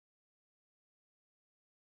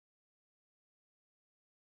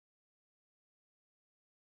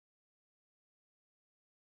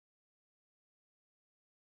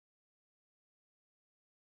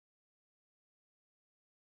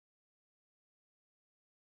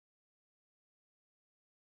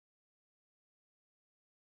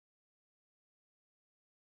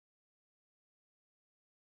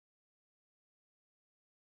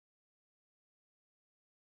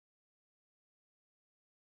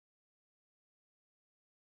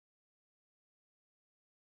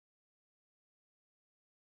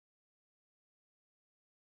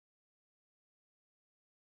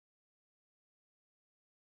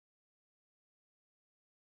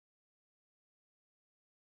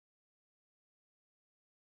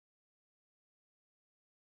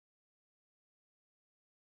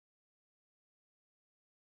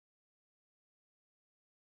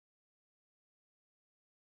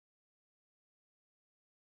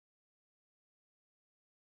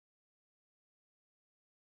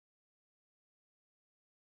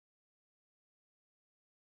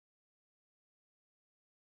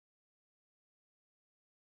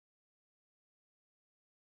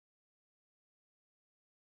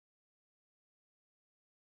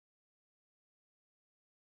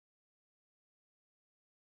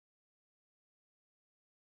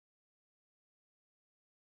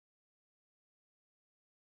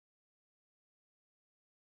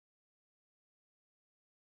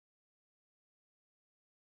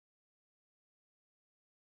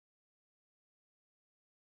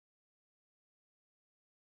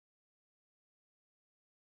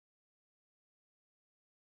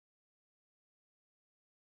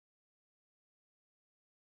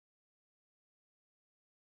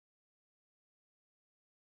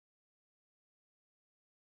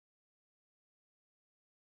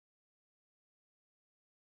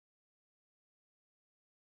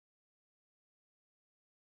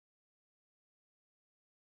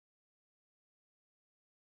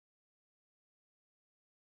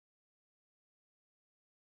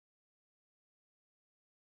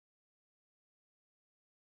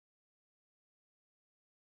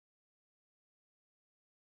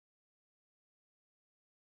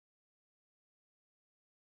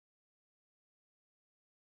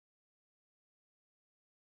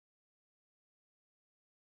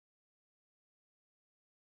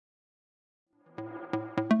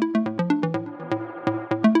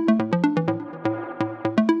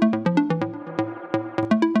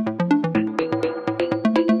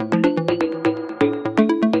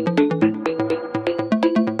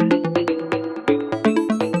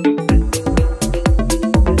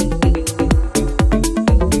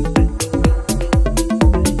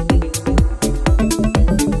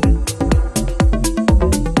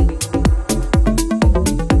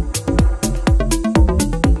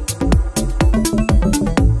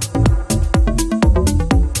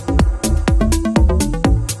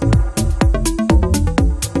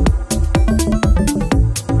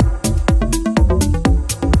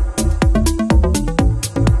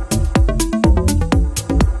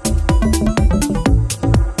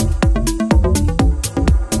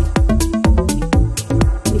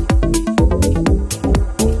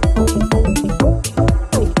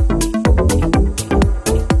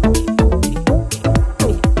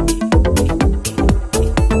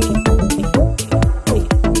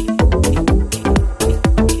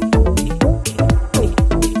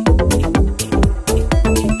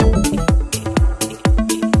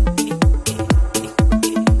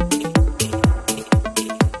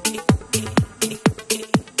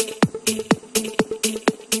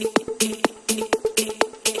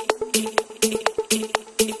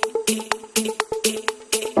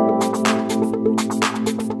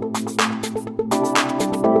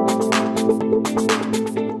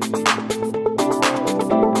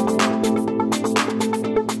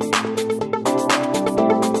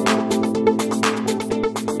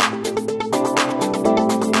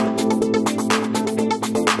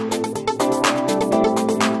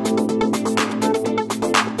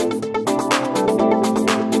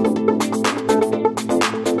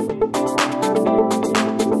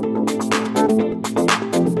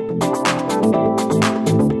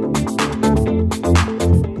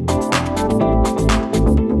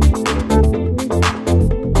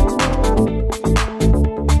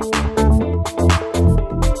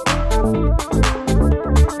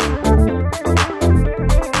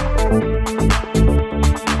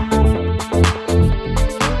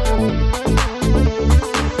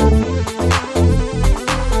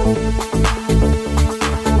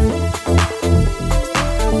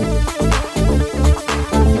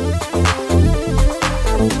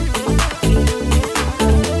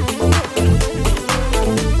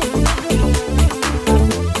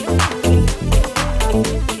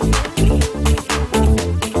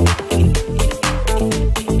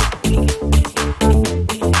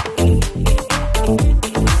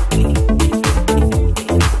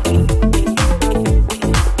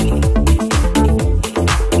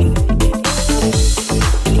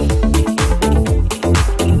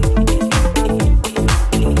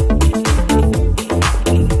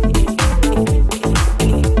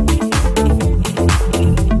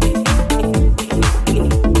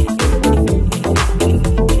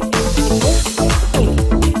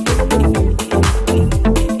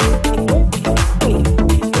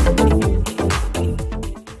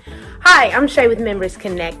I'm Shay with Members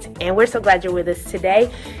Connect, and we're so glad you're with us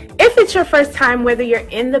today. If it's your first time, whether you're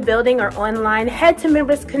in the building or online, head to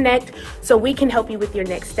Members Connect so we can help you with your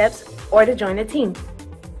next steps or to join a team.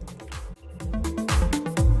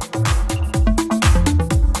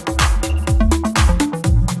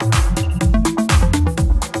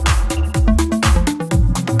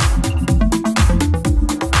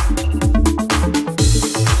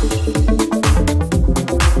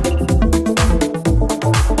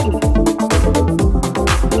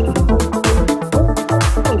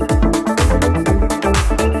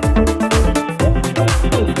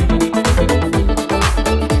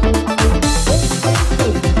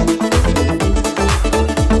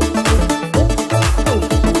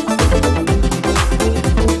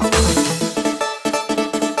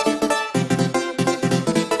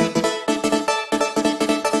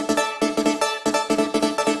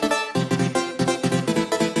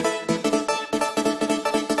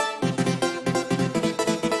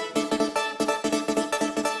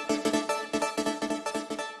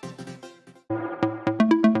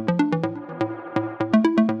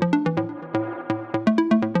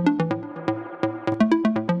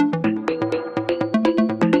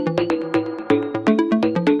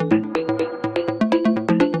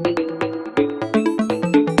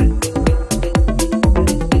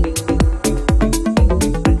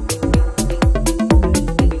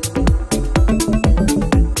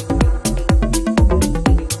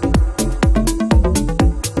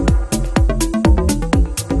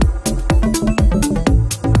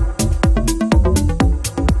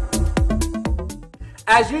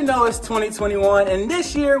 As you know, it's 2021, and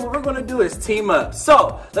this year what we're going to do is team up.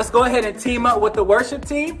 So let's go ahead and team up with the worship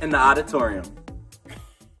team in the auditorium.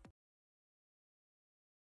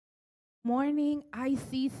 Morning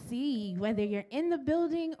ICC, whether you're in the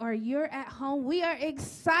building or you're at home, we are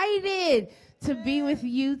excited to be with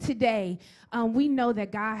you today. We know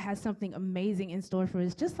that God has something amazing in store for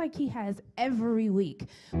us, just like he has every week.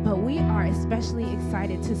 But we are especially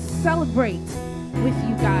excited to celebrate with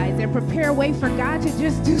you guys and prepare a way for God to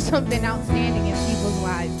just do something outstanding in people's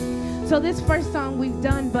lives. So this first song we've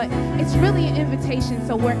done, but it's really an invitation.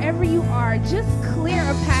 So wherever you are, just clear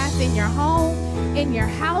a path in your home, in your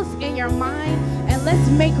house, in your mind, and let's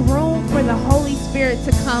make room for the Holy Spirit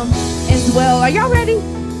to come as well. Are y'all ready?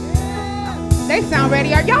 They sound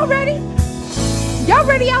ready. Are y'all ready? Y'all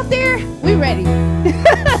ready out there? We ready.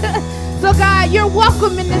 So God, you're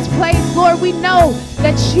welcome in this place. Lord, we know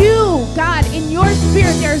that you, God, in your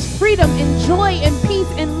spirit, there's freedom and joy and peace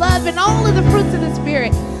and love and all of the fruits of the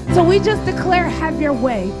Spirit. So we just declare, have your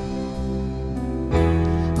way.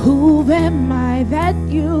 Who am I that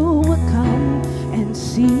you would come and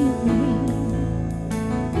see me?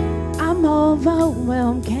 I'm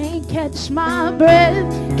overwhelmed, can't catch my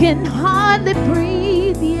breath, can hardly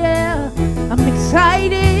breathe, yeah. I'm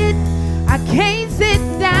excited, I can't sit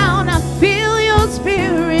down, I feel your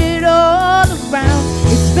spirit all around,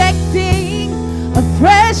 expecting a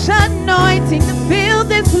fresh anointing to fill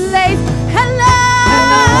this place. Hello,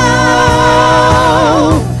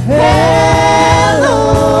 hello,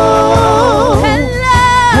 hello,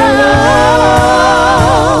 hello,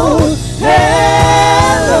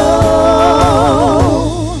 hello.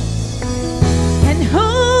 And who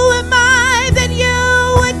am I that you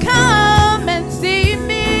would come and see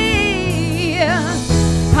me?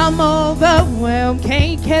 I'm overwhelmed,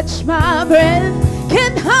 can't catch my breath,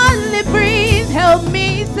 can hardly breathe, help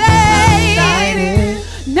me say,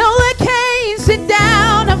 no, I can't sit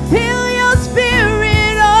down, I feel your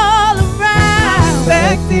spirit all around,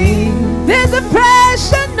 expecting there's a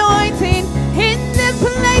fresh anointing in this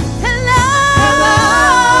place. Hello,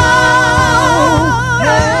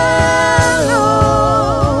 hello,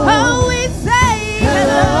 oh, we say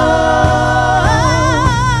hello,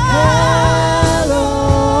 hello,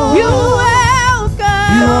 you're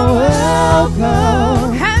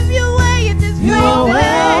welcome, have your way in this place. You're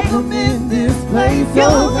welcome in this place,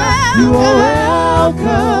 oh God. You are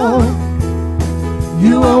welcome.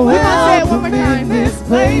 You are welcome in this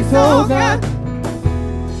place, oh God.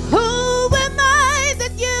 Who am I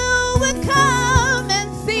that you would come and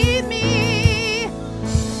see me?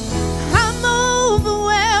 I'm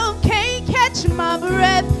overwhelmed, can't catch my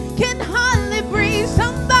breath, can hardly breathe.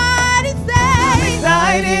 Somebody say, I'm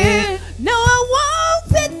excited. No, I won't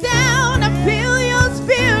sit down. I feel your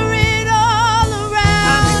spirit all around.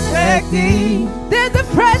 I'm expecting there's a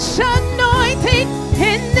fresh anointing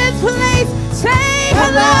in this place. Say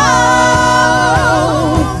hello,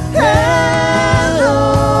 hello.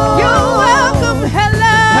 You're welcome.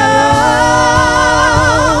 Hello,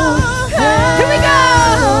 hello. Here we go.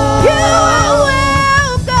 You are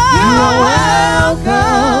welcome. You are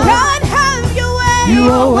welcome. God has You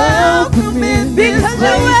are welcome in this because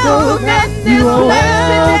place, you're oh welcome God. in this You are place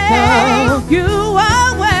today. welcome. You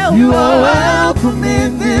are welcome. You are welcome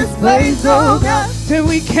in this place, oh God. So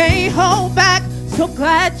we can't hold back. So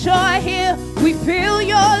glad you're here. We feel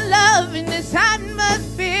your love in this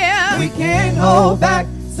atmosphere. We can't hold back.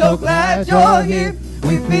 So glad you're here.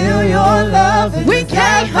 We feel your love in We this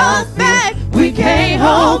can't hold atmosphere. back. We can't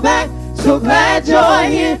hold back. So glad you're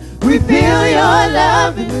here. We feel your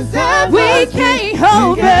love in this atmosphere. We can't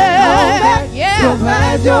hold We can't hold back. back. Yeah. So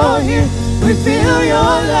glad you're here. We feel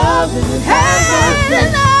your love in this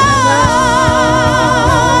atmosphere.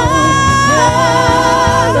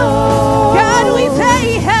 Hello. God, we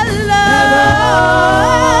say hello.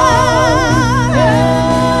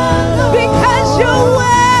 Because you're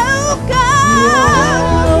welcome.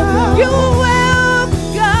 You're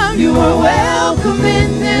welcome. You are welcome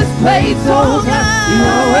in this place, oh God. You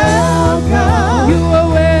are welcome. You are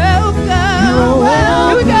welcome. You are welcome.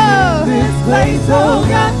 Here we go. In this place, oh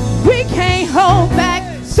God. We can't hold back.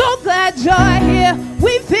 So glad you're here.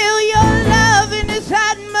 We feel your love in this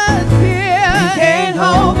atmosphere. We can't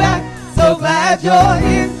hold back. So glad you're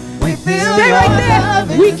here. We feel Stay your right there.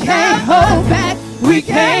 love in We this can't hold back. We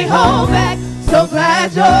can't hold back. So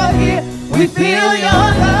glad you're here. We feel your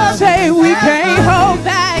love. Say we can't hold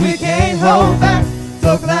back. We can't hold back.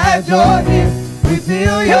 So glad you're here. We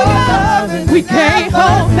feel your love. in We this can't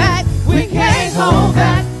hold back. We can't hold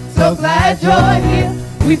back. So glad you're here.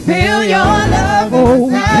 We feel your love. Oh,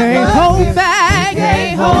 we can't hold back. We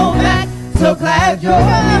can't hold back. So glad you're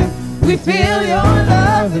here. We feel your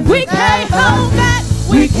love. in We this can't hold back.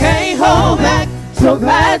 We can't hold back. So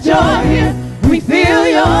glad you're here. We feel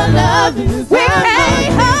your love. in this We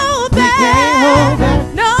can't hold We can't hold back.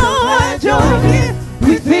 back. No, You're here.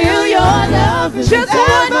 We feel your love. in just this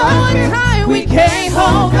one more atmosphere. time. We can't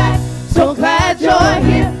hold back. So glad you're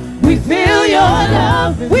here. We feel your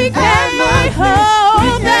love. in We this can't atmosphere. hold We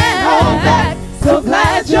can't hold back. So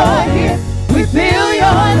glad you're here. We feel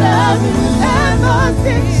your love. in this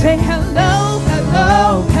atmosphere. Say hello,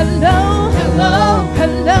 Hello. hello, Hello.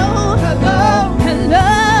 hello, Hello. hello,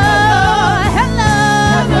 hello,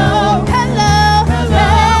 Hello. hello, Hello.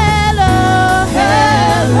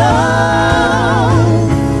 hello.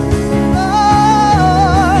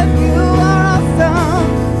 Lord, you are awesome.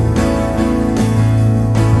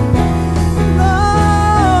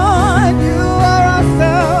 Lord, you are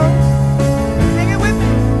awesome. Sing it with me.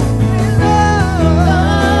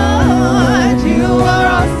 Lord, you are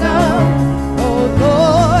awesome. Oh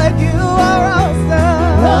Lord, you are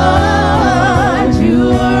awesome. Lord, you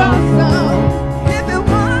are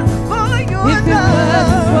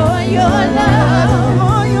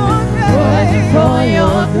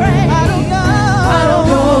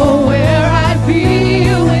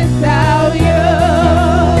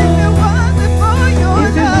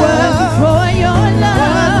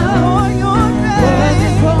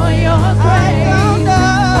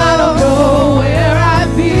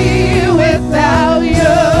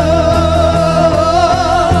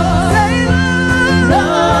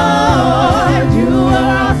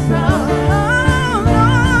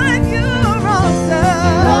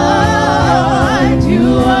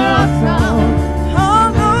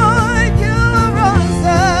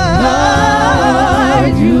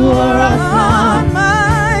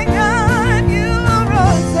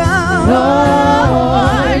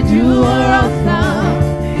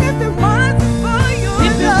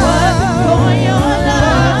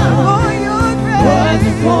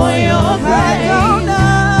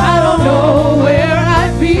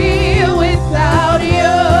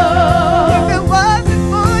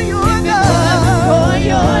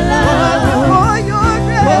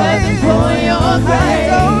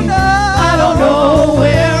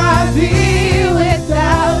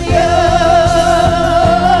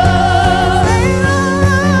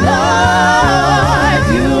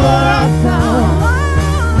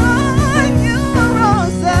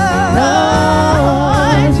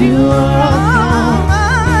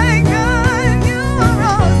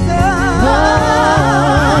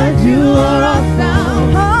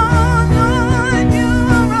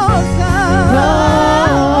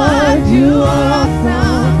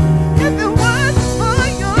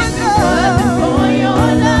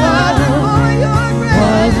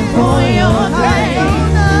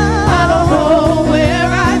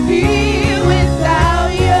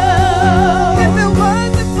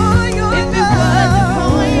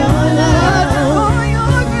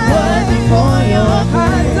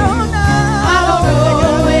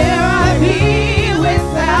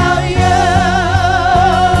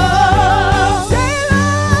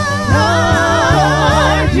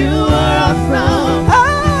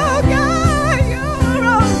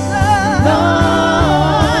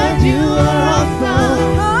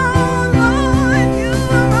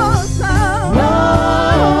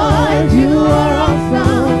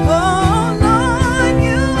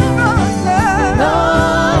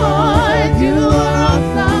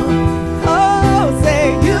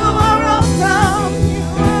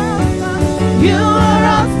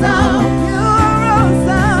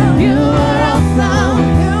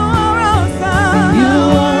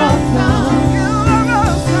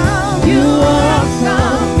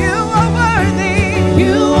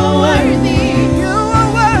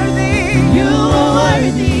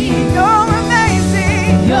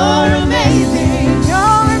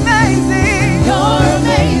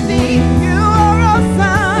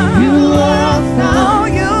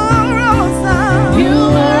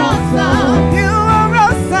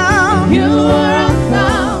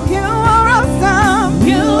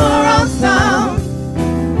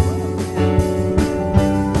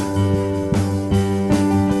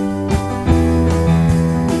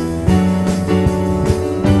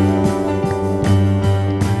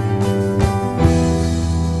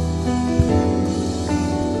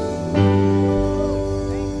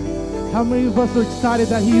How many of us are excited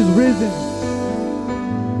that he is risen?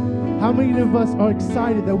 How many of us are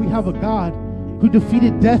excited that we have a God who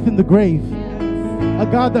defeated death in the grave? A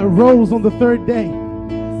God that rose on the third day.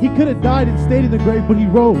 He could have died and stayed in the grave, but he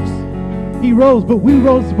rose. He rose, but we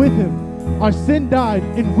rose with him. Our sin died,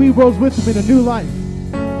 and we rose with him in a new life.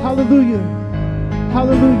 Hallelujah.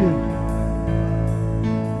 Hallelujah.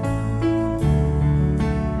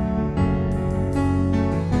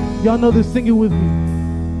 Y'all know this, sing it with me.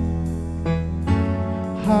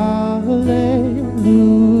 Hallelujah.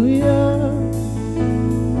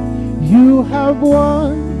 You have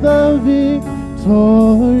won the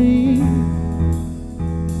victory.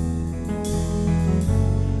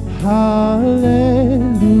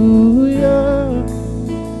 Hallelujah.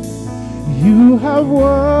 You have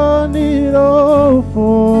won it all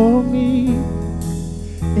for me,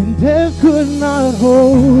 and death could not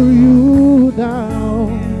hold you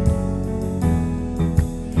down.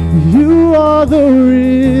 You are the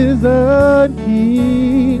risen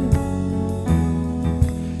King.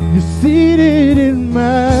 You're seated in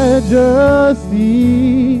majesty,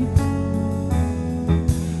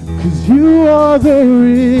 'cause you are the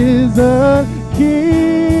risen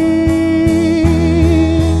King.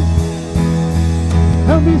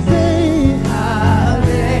 Help me say,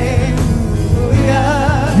 hallelujah.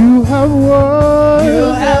 You have won. You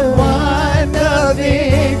have won the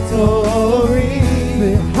victory.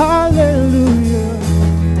 Say hallelujah.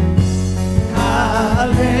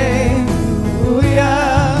 Hallelujah.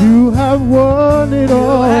 You have won it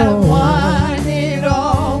all. You have won it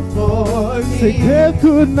all for me. Say death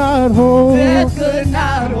could not hold. Death could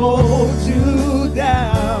not hold you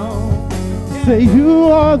down. Say you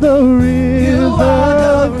are the risen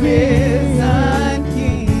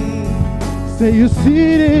King. Say you're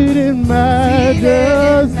seated in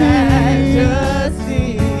majesty.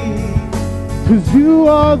 'Cause you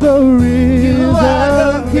are the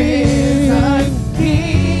risen King.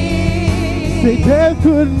 Say death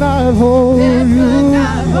could not hold you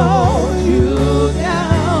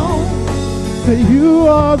down. Say you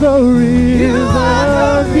are the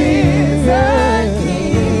risen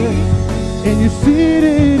King. And you're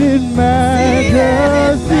seated in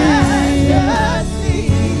majesty.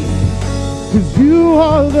 'Cause you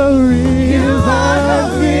are the risen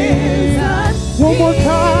King. One more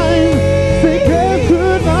time. Say death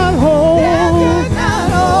could not hold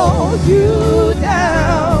you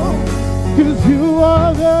down. 'Cause you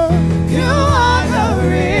are the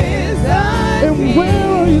risen and King. Where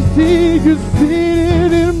are you seated? You're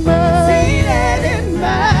seated in majesty.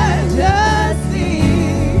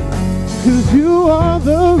 'Cause you are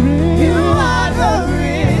the risen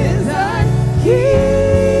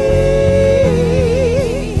King.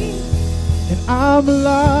 And I'm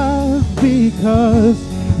alive because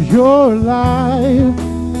you're alive.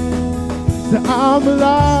 So I'm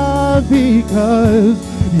alive because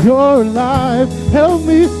you're alive. Help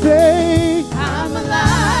me say, I'm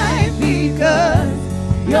alive because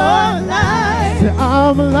you're alive. Say,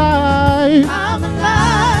 I'm alive. I'm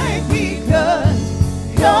alive because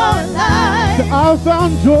you're alive. Say, I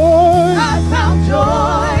found joy. I found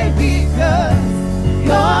joy because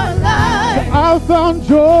you're alive. Say, I found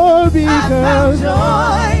joy because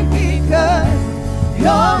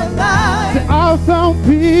you're alive. Say, I found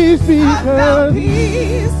peace because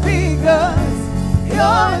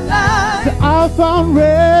you're alive. Say, I found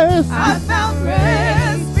rest. I found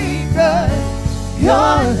rest because you're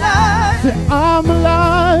alive. Say, I'm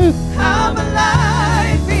alive. I'm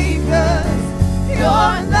alive because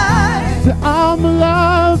you're alive. Say, I'm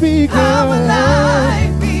alive because I'm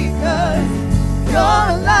alive because you're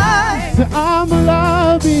alive. Say, I'm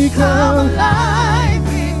alive because I'm alive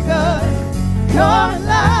because you're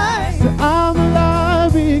alive. Say, I'm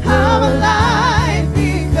alive because I'm alive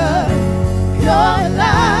because you're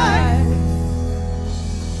alive.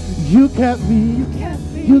 You kept me. You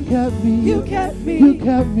kept me. You kept me. You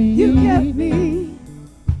kept me. You kept me.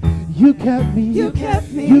 You kept me. You kept me. You kept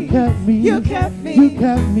me. You kept me. You kept me. You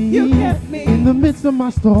kept me. You kept me. In the midst of my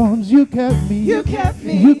storms, you kept me. You kept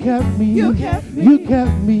me. You kept me. You kept me. You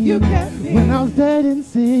kept me. You kept me. When I was dead in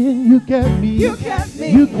sin, you kept me. You kept me.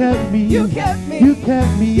 You kept me. You kept me. You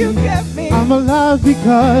kept me. You kept me. I'm alive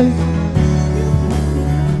because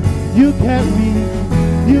you kept me.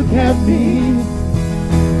 You kept me.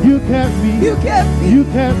 You kept me. You kept me.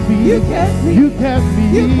 You kept me. You kept me. You kept me.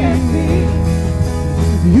 You kept me.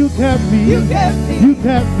 You kept me. You kept me. You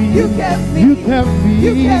kept me. You kept me. You kept me. You kept me.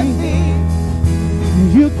 You kept me.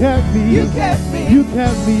 You kept me. You kept me. You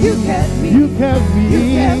kept me. You kept me. You kept me.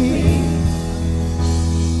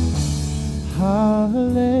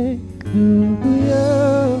 Hallelujah.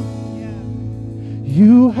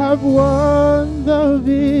 You have won the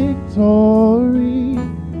victory.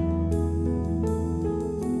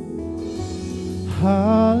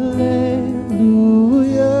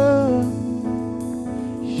 Hallelujah.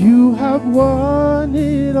 You have won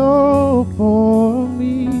it all for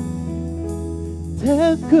me.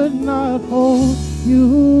 Death could not hold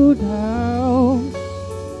you down.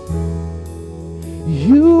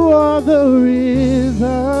 You are the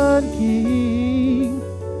risen King.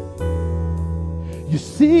 You're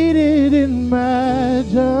seated in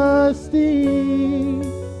majesty.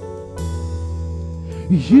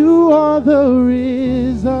 You are the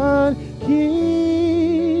risen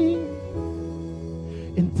King,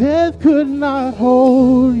 and death could not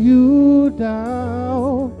hold you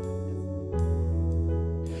down.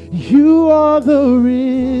 You are the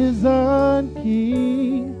risen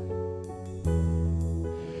King.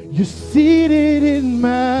 You're seated in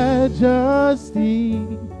majesty.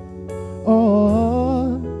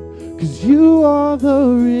 Oh, 'cause you are the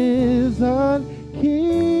risen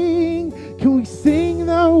King. Can we sing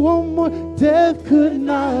that one more? Death could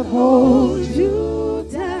not hold you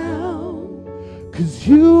down. 'Cause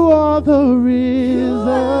you are the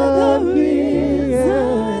risen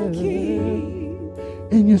King.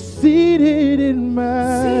 And you're seated in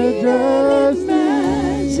majesty.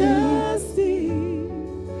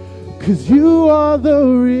 'Cause you are the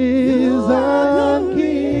risen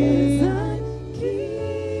King.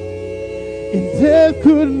 And death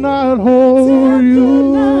could not hold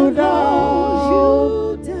you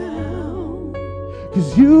down. 'Cause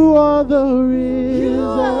you are the risen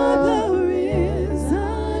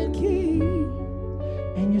King.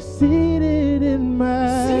 And you're seated in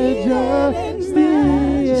majesty.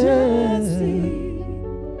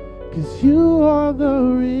 'Cause you are the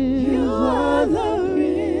risen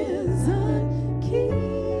King.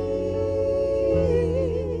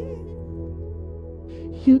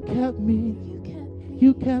 You kept me.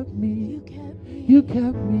 You kept me. You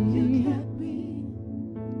kept me. You kept me.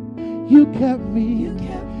 You kept me.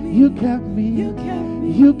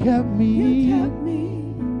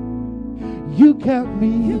 You kept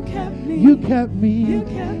me. You kept me. You kept me.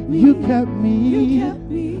 You kept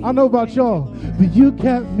me. I know about y'all, but you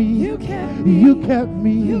kept me. You kept me. You kept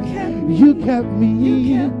me. You kept me.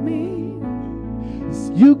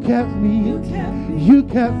 You kept me. You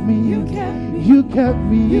kept me. You kept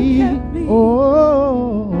me.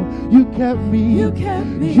 Oh, you kept me. You kept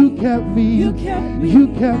me. You kept me. You kept me. You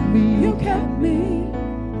kept me. You kept me.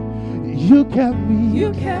 You kept me. You kept me.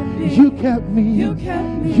 You kept me. You kept me. You kept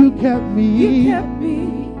me. You kept me.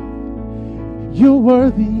 You're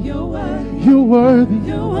worthy. You're worthy. You're worthy.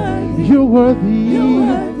 You're worthy. You're worthy. You're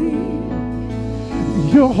worthy.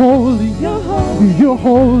 You're holy. You're holy. You're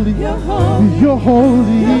holy. You're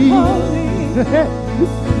holy.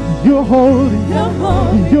 You're holy. You're holy. You're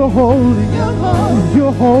holy. You're holy.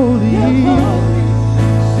 You're holy. You're holy.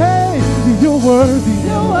 Hey, you're worthy.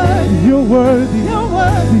 You're worthy. You're worthy. You're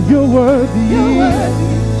worthy. You're worthy. You're worthy.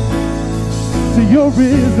 So you're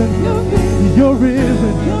risen. You're risen. You're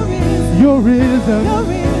risen. You're risen. You're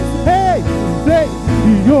risen. Hey, say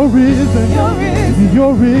you're risen. You're risen.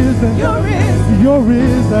 You're risen. You're risen. You're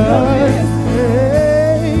risen.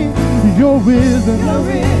 Hey, you're risen. You're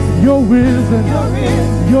risen. You're risen.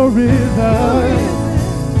 You're risen.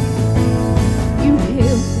 You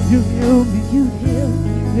heal. You heal me. You heal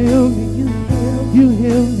me. Heal me. You heal. You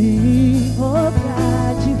heal me. Oh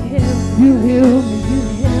God, you heal. You heal me. You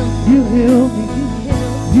heal. You heal me.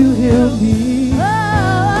 You heal me.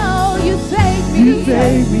 Oh, you save me. You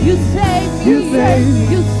save me. You save me. You save me.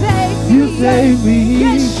 You save me. You save me.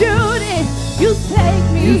 Yes, you did. You save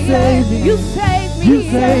me. You save me. You save me. You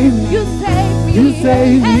save me. You save me. You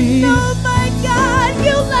save me. And oh my God,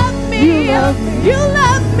 you love me. You love me. You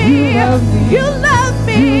love me. You love me. You love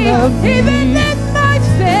me. You love me. Even in my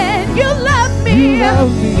sin, you love me. You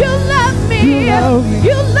love me. You love me. You love me.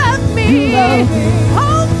 You love me. You love me.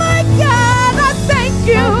 Oh my God, I thank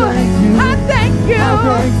you. I thank you. I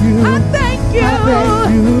thank you. I thank you. I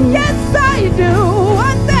thank you. Yes, I do. I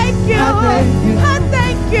thank you. I thank you. I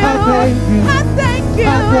thank you. I thank you. I thank you. I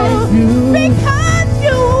thank you. Because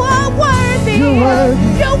you are worthy. You're worthy.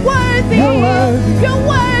 You're worthy. You're worthy. You're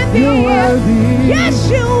worthy. You're worthy. Yes,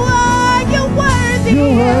 you are. You're worthy.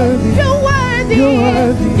 You're worthy. You're worthy. You're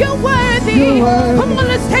worthy. You're worthy. You're worthy. Come on,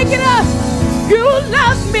 let's take it up. You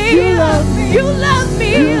love me. You love me. You love me.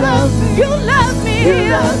 You love me. You love me. You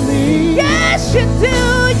love me. Yes, you do.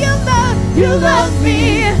 You love. You love me.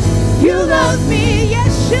 You love me.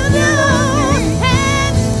 Yes, you do.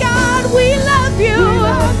 And God, we love you.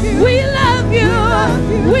 We love you.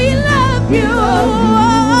 We love you.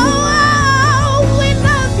 Oh, we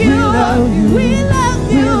love you. We love you. We love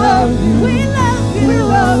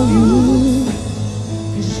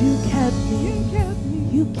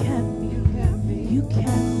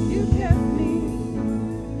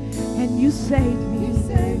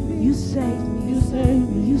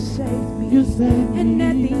saved me. You saved me. And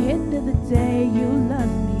at the end of the day, you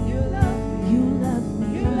love me. You love me. You love me.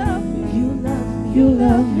 You love me. You love me. You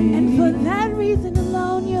love me. And for that reason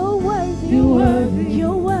alone, you're worthy. You're worthy.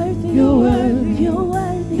 You're worthy. You're worthy. You're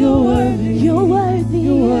worthy. You're worthy. You're worthy.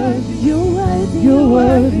 You're worthy. You're worthy. You're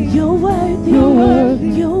worthy. You're worthy. You're worthy.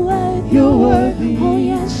 You're worthy. You're worthy. Oh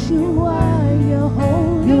yes, you are. You're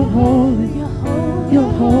holy. You're holy. You're holy.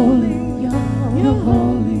 You're holy. You're holy. You're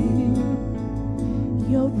holy.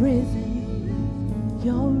 You're risen.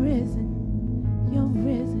 You're risen. You're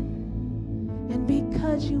risen. And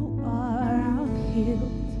because you are, I'm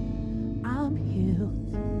healed. I'm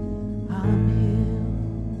healed. I'm healed.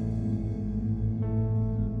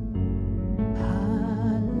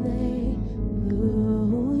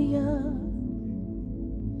 Hallelujah.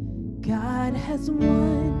 God has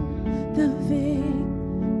won the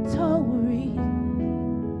victory.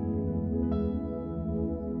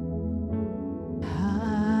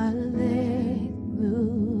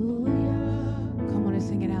 Hallelujah. Come on and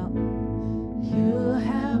sing it out. You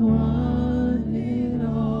have won it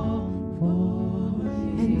all for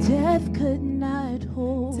me. And death could not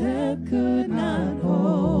hold. Death could not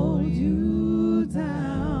hold you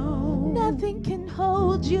down. Nothing can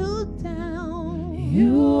hold you down.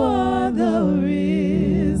 You are the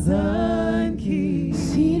risen King,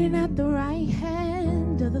 Seated at the right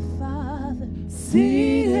hand of the Father.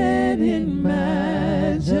 seated in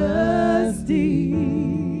majesty.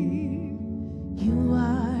 You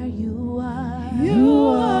are, you are. You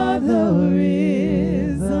are the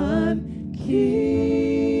risen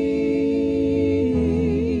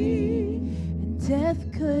King. And death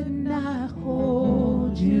could not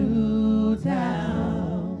Hold you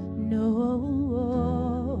down. No.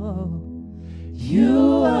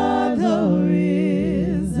 You are the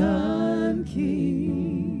risen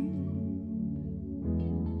King,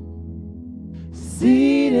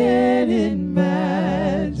 seated in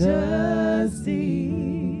majesty.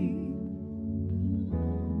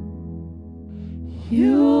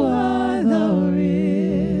 You are the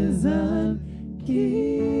risen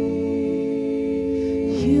King.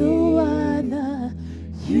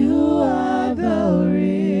 You are the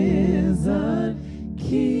risen King.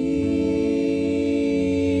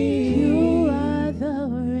 You are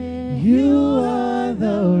the You are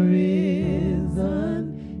the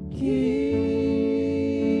risen King.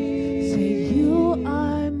 Say you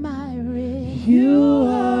are my risen. You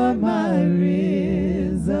are my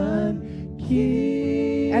risen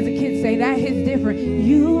King. As a kid say, that hits different.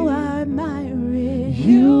 You are my risen.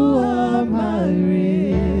 You are my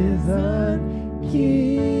risen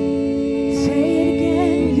King. Say it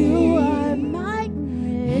again. You are my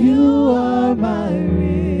risen. You are my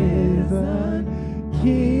risen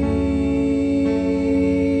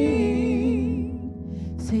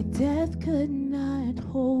King. Say death could not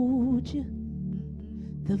hold you.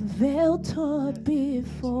 The veil tore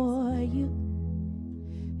before you.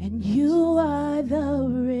 And you are the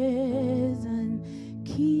risen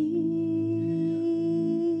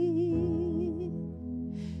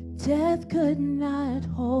King. Death could not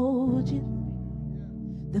hold you.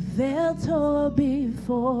 The veil tore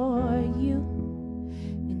before you.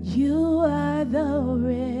 And you are the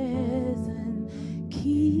risen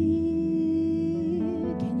King.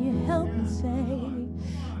 Can you help me say?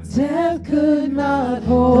 Death could not The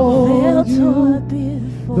hold veil you. tore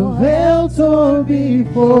before. The veil tore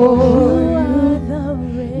before You you. are the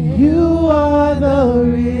risen. You are the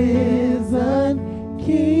risen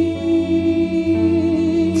King.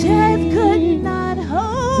 Death could not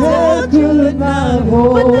hold Death you. could not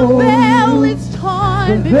hold But the veil is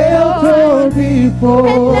torn The veil tore before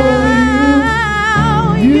And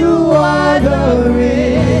now you are the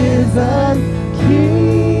risen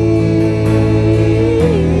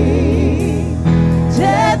King.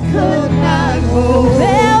 Death could not hold.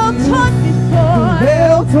 Veil torn before.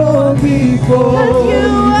 Veil tore before But you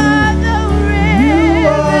are the risen. You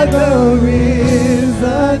are the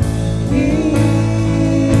risen King.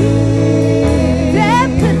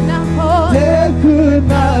 Death could not hold. Death could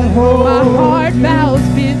not hold. My heart bows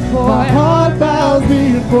before. My heart bows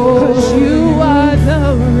before. 'Cause you are the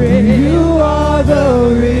risen. You are the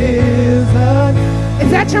risen. Is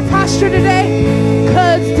that your posture today?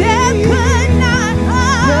 'Cause death could not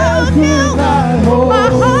hold Death you. could not hold. My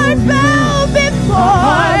heart bows before. My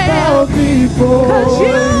heart bows before. 'Cause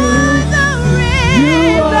you are the risen. You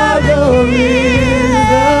are the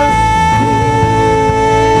risen.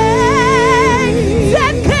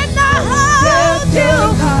 Death could not hold you.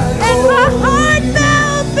 And my heart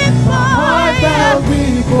bows My heart bows before.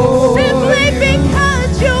 before. Simply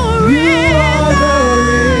because you're You are the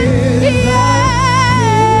risen. risen. Yeah.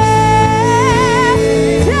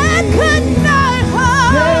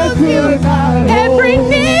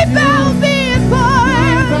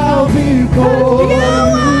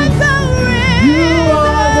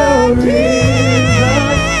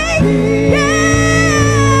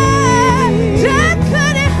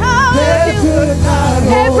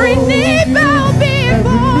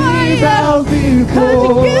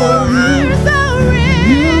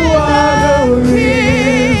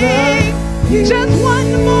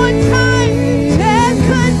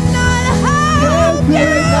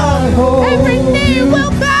 hold Every knee you.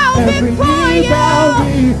 will bow Every before knee you. bow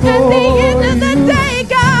At the end of the before day,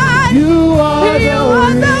 God, you are you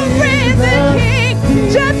are the risen King.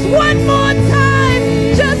 Just one more time.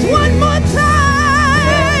 Just one more time.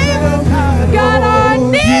 God, our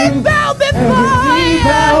knees bow before you.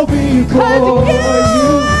 'Cause you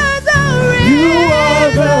are the risen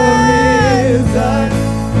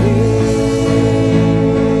King.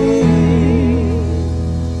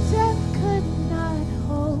 Death could not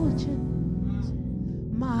hold you.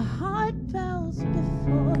 My heart bows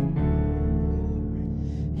before you.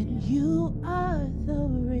 And you are the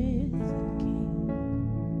risen King.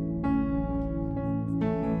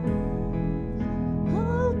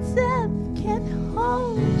 Oh, death can't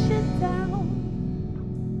hold you down,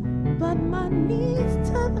 but my knees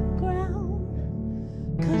to the ground,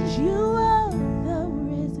 'cause you are the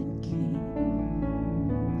risen King.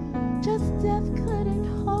 Just death couldn't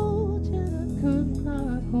hold you.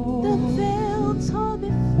 The veil tore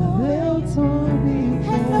before you.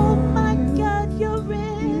 And oh my God, you're risen.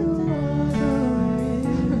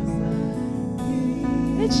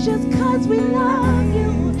 It's just 'cause we love you,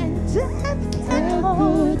 and death can't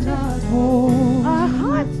hold you. Our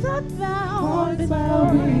hearts are bound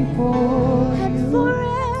before you, and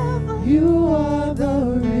forever you are the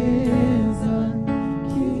risen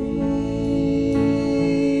King.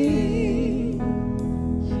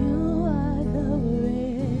 You are the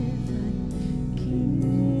risen King.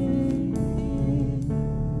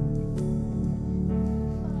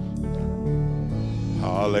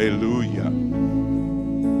 Hallelujah.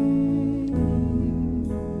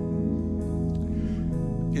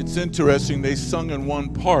 It's interesting, they sung in one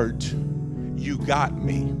part, "You got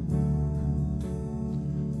me."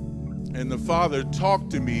 And the Father talked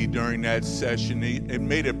to me during that session. It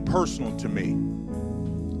made it personal to me.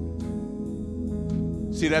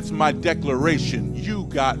 See, that's my declaration. You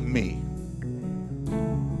got me.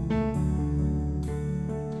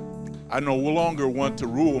 I no longer want to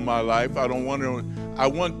rule my life. I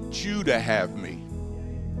want you to have me.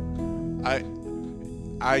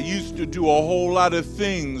 I used to do a whole lot of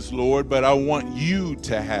things, Lord, but I want you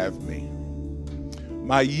to have me.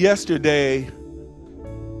 My yesterday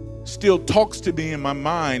still talks to me in my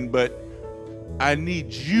mind, but I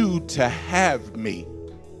need you to have me.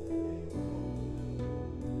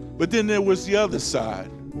 But then there was the other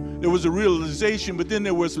side. There was a realization, but then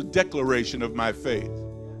there was a declaration of my faith.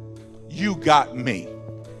 You got me.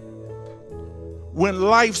 When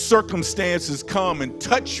life circumstances come and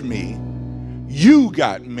touch me, you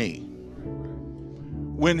got me.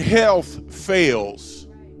 When health fails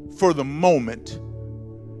for the moment,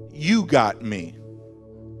 you got me.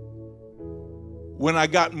 When I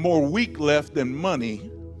got more weak left than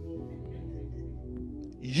money,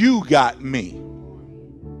 you got me.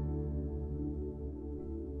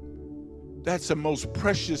 That's the most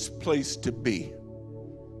precious place to be,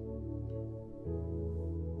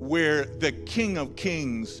 where the King of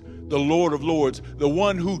Kings, the Lord of Lords, the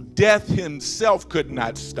one who death himself could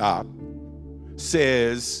not stop,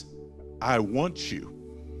 says, I want you.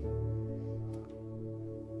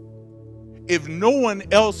 If no one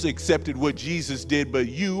else accepted what Jesus did but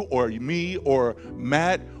you or me or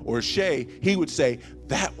Matt or Shay, he would say,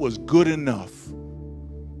 that was good enough.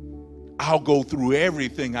 I'll go through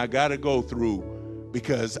everything I got to go through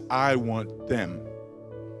because I want them.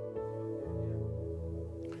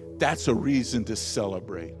 That's a reason to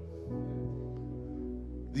celebrate.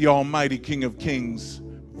 The Almighty King of Kings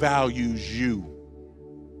values you.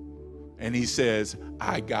 And he says,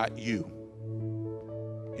 I got you.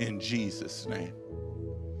 In Jesus' name.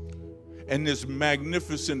 And this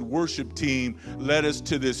magnificent worship team led us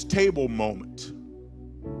to this table moment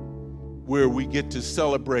where we get to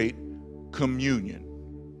celebrate communion,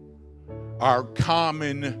 our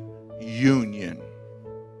common union.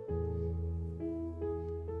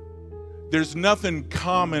 There's nothing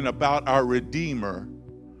common about our Redeemer,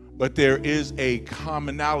 but there is a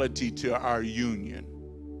commonality to our union.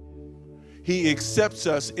 He accepts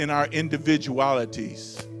us in our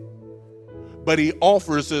individualities, but he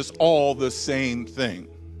offers us all the same thing: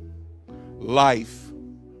 life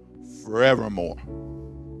forevermore.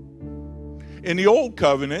 In the Old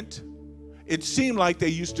Covenant, it seemed like they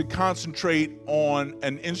used to concentrate on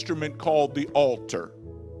an instrument called the altar.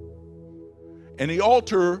 And the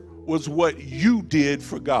altar was what you did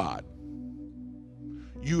for God.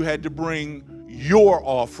 You had to bring your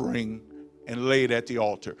offering and lay it at the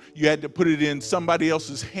altar. You had to put it in somebody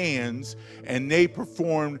else's hands, and they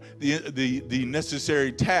performed the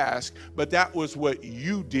necessary task, but that was what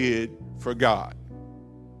you did for God.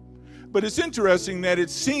 But it's interesting that it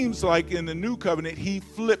seems like in the New Covenant, he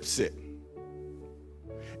flips it.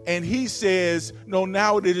 And he says, no,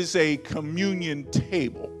 now it is a communion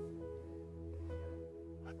table.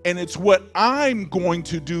 And it's what I'm going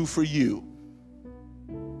to do for you.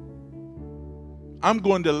 I'm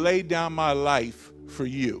going to lay down my life for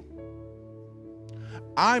you.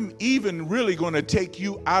 I'm even really going to take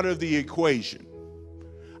you out of the equation.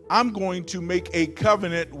 I'm going to make a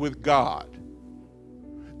covenant with God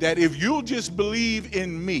that if you'll just believe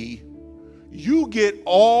in me, you get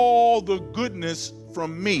all the goodness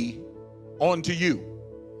from me onto you.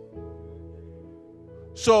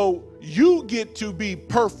 So you get to be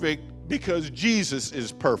perfect because Jesus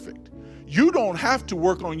is perfect. You don't have to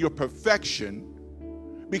work on your perfection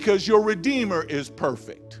because your Redeemer is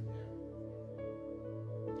perfect.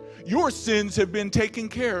 Your sins have been taken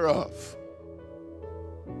care of.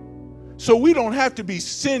 So we don't have to be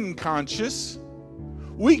sin conscious.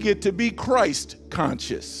 We get to be Christ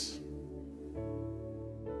conscious.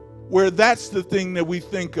 Where that's the thing that we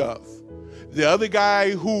think of. The other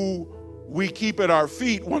guy who we keep at our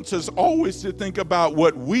feet wants us always to think about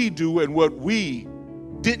what we do and what we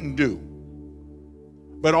didn't do.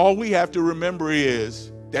 But all we have to remember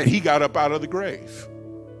is that he got up out of the grave.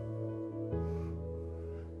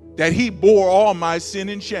 That he bore all my sin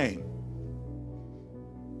and shame.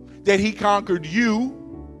 That he conquered you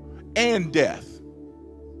and death.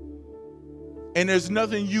 And there's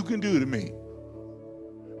nothing you can do to me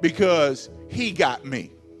because he got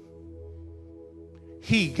me.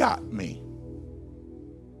 He got me.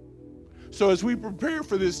 So as we prepare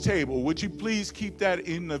for this table, would you please keep that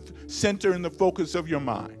in the center and the focus of your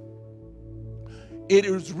mind? It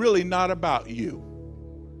is really not about you.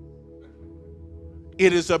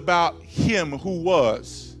 It is about him who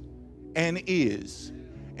was and is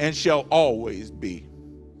and shall always be.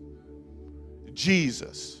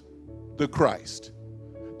 Jesus, the Christ,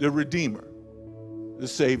 the Redeemer, the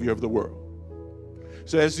Savior of the world.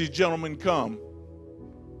 So as these gentlemen come,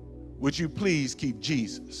 would you please keep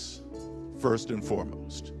Jesus first and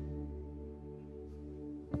foremost?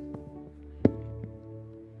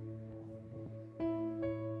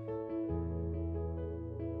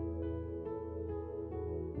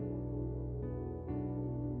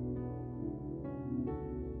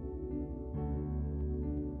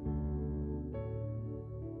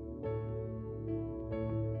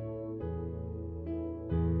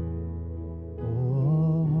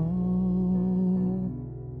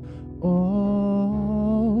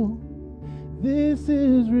 This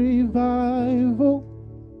is revival.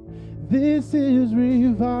 This is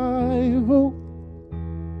revival.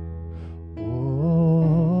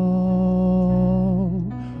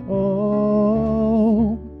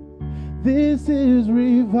 Oh, this is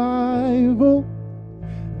revival.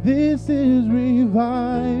 This is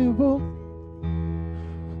revival.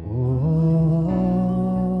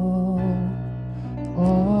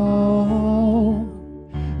 Oh,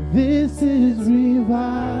 this is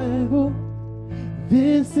revival.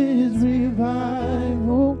 This is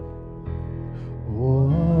revival.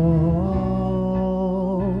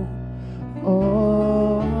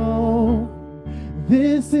 Oh,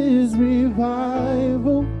 this is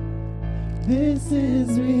revival. This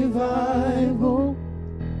is revival.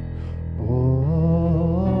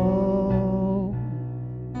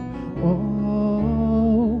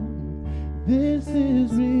 Oh, this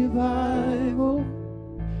is revival.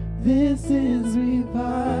 This is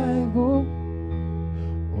revival.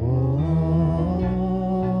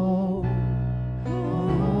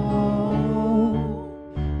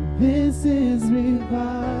 This is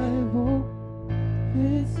revival.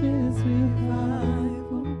 This is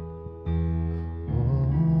revival.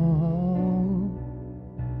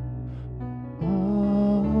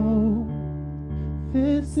 Oh,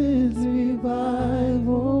 this is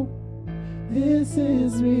revival. This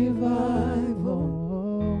is revival.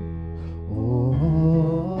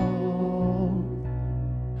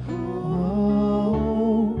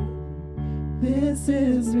 This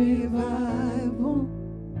is revival.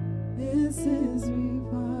 This is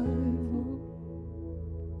revival.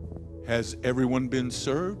 Has everyone been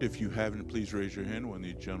served? If you haven't, please raise your hand. One of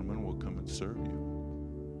these gentlemen will come and serve you.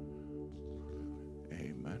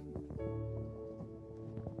 Amen.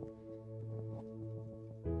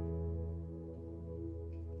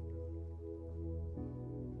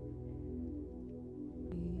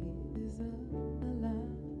 He is alive.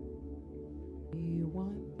 He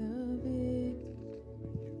won the victory.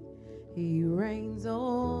 He reigns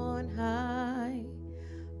on high.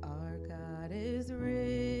 Our God is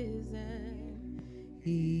risen.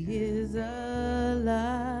 He is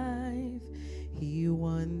alive. He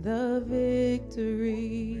won the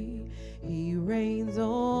victory. He reigns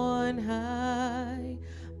on high.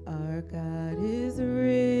 Our God is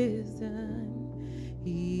risen. risen.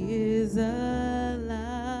 He is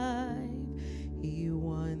alive. He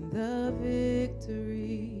won the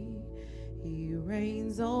victory. He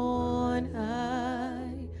reigns on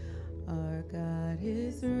high. Our God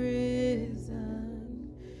is risen.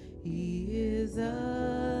 He is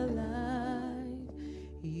alive.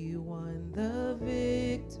 He won the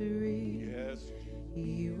victory. Yes.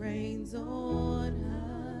 He reigns on high.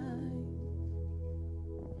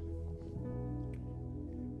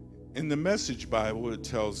 In the Message Bible, it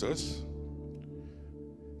tells us,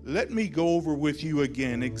 let me go over with you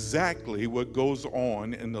again exactly what goes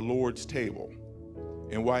on in the Lord's table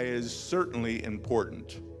and why it is certainly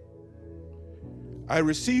important. I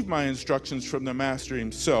received my instructions from the Master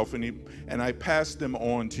himself, and I passed them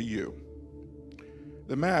on to you.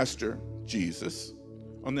 The Master, Jesus,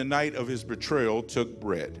 on the night of his betrayal, took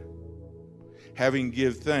bread. Having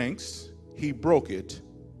given thanks, he broke it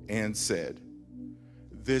and said,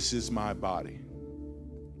 "This is my body,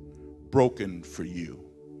 broken for you.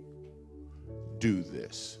 Do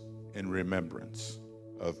this in remembrance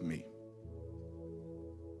of me."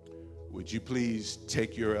 Would you please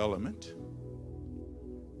take your element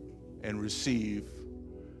and receive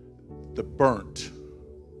the burnt,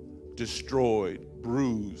 destroyed,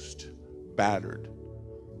 bruised, battered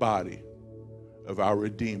body of our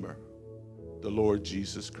Redeemer, the Lord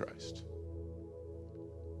Jesus Christ.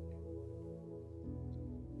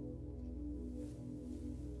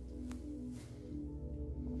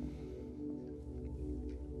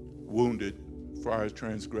 Wounded for our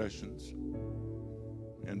transgressions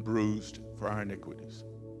and bruised for our iniquities.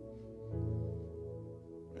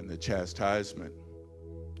 And the chastisement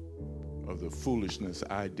of the foolishness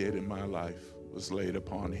I did in my life was laid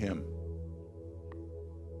upon him.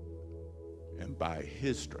 And by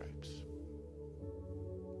his stripes,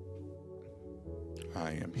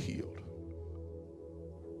 I am healed.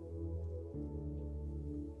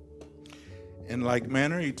 In like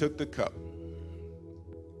manner, he took the cup.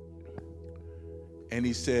 And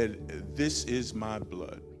he said, "This is my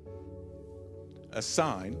blood, a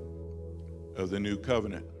sign of the new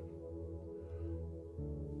covenant.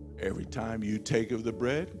 Every time you take of the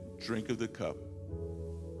bread, drink of the cup,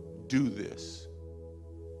 do this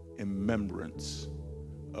in remembrance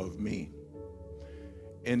of me."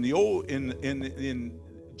 In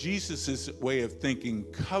Jesus' way of thinking,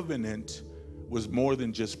 covenant was more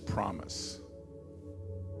than just promise.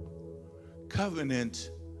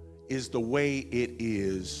 Covenant is the way it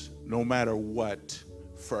is, no matter what,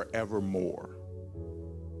 forevermore.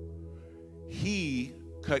 He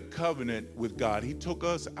cut covenant with God. He took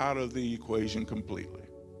us out of the equation completely.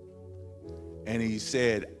 And he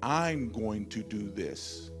said, "I'm going to do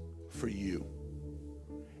this for you.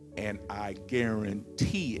 And I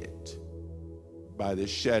guarantee it by the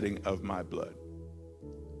shedding of my blood."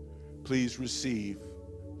 Please receive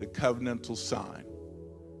the covenantal sign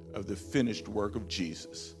of the finished work of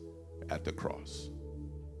Jesus at the cross.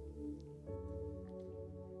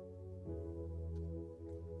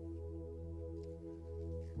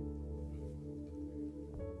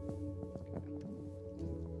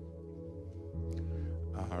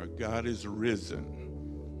 Our God is risen.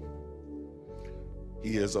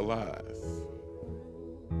 He is alive.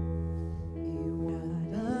 He won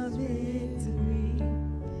the victory.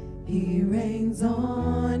 He reigns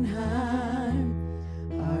on high.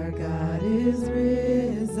 Our God is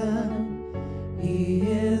risen. He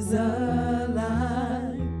is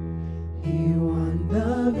alive. He won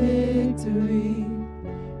the victory.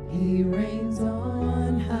 He reigns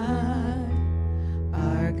on high.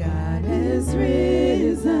 Our God is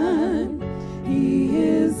risen. He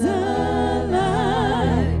is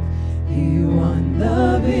alive. He won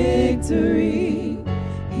the victory.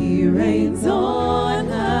 He reigns on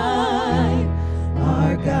high.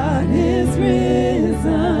 Our God is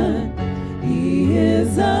risen. He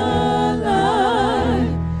is alive.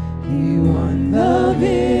 He won the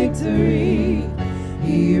victory.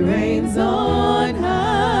 He reigns on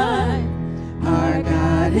high. Our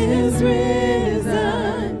God is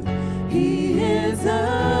risen. He is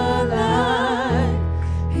alive.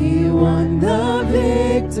 He won the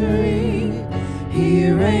victory.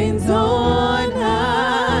 He reigns on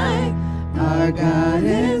high. Our God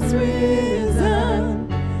is risen.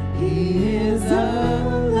 He is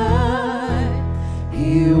alive.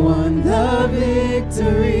 He won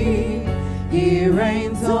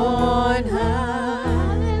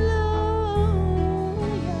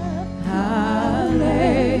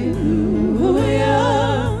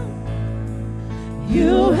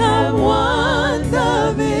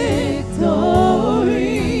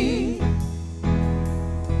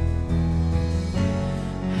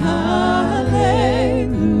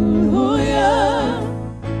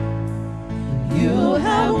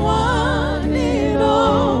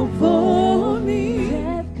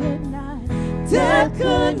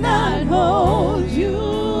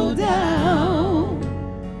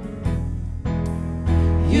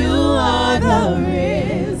the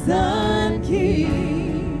risen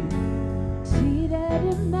King, Seated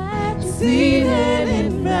in majesty. seated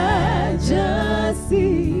in majesty.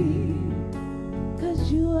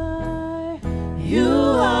 'Cause you are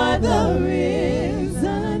the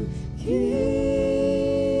risen King.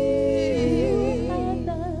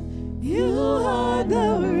 You are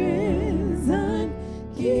the risen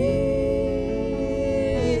King.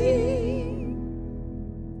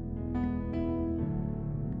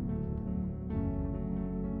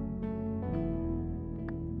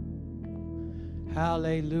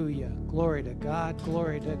 Hallelujah. Glory to God.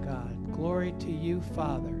 Glory to God. Glory to you,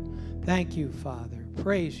 Father. Thank you, Father.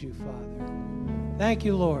 Praise you, Father. Thank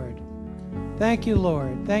you, Lord. Thank you,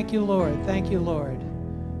 Lord. Thank you, Lord. Thank you, Lord.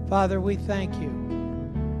 Father, we thank you.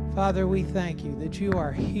 Father, we thank you that you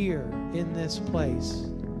are here in this place.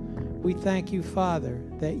 We thank you, Father,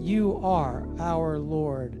 that you are our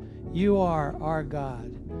Lord. You are our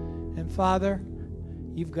God. And Father,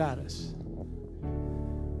 you've got us.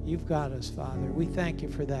 You've got us, Father. We thank you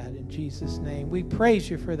for that in Jesus' name. We praise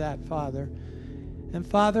you for that, Father. And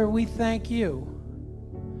Father, we thank you.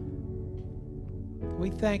 We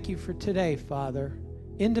thank you for today, Father.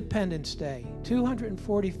 Independence Day.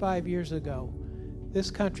 245 years ago, this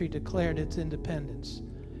country declared its independence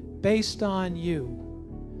based on you,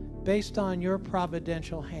 based on your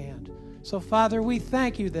providential hand. So, Father, we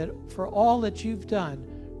thank you that for all that you've done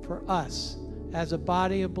for us as a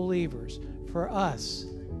body of believers, for us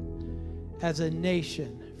as a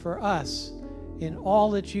nation, for us in all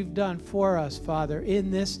that you've done for us, Father, in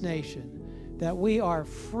this nation, that we are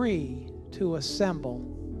free to assemble,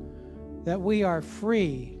 that we are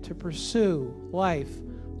free to pursue life,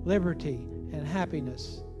 liberty, and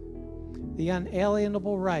happiness, the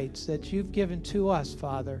unalienable rights that you've given to us,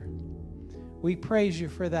 Father. We praise you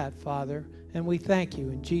for that, Father, and we thank you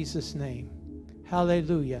in Jesus' name.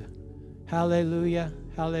 Hallelujah. Hallelujah.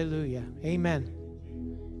 Hallelujah. Amen.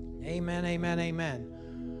 Amen, amen, amen.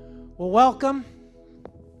 Well, welcome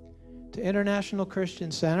to International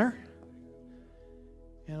Christian Center.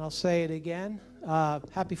 And I'll say it again.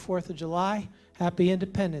 Happy 4th of July. Happy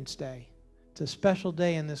Independence Day. It's a special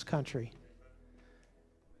day in this country.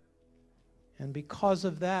 And because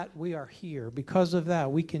of that, we are here. Because of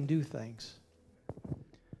that, we can do things.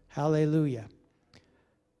 Hallelujah.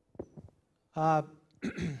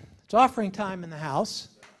 It's offering time in the house.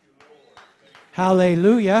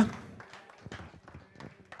 Hallelujah.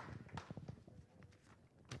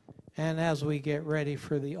 And as we get ready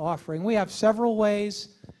for the offering, we have several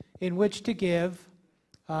ways in which to give.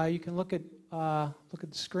 You can look at the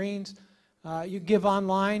screens. You give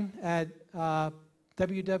online at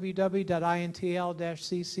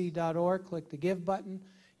www.intl-cc.org. Click the Give button.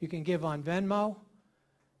 You can give on Venmo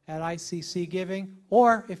at ICC Giving.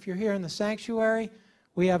 Or if you're here in the sanctuary,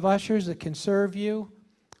 we have ushers that can serve you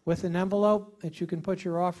with an envelope that you can put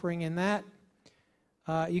your offering in that.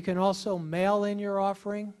 You can also mail in your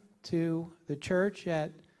offering to the church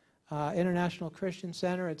at International Christian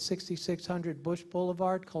Center at 6600 Bush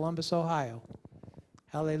Boulevard, Columbus, Ohio.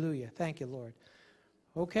 Hallelujah. Thank you, Lord.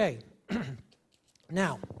 Okay.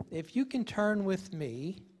 Now, if you can turn with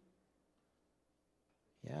me.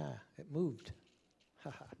 Yeah, it moved.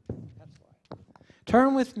 That's why.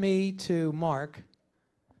 Turn with me to Mark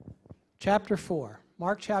chapter 4.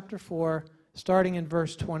 Mark chapter 4, starting in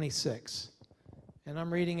verse 26. And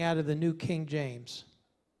I'm reading out of the New King James.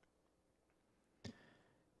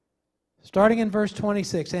 Starting in verse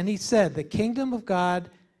 26, and he said, the kingdom of God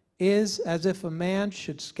is as if a man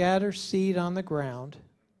should scatter seed on the ground,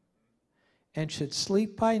 and should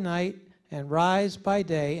sleep by night and rise by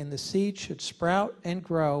day, and the seed should sprout and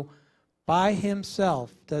grow by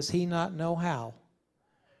himself. Does he not know how?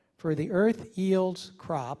 For the earth yields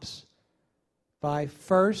crops by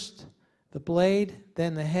first the blade,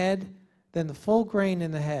 then the head, then the full grain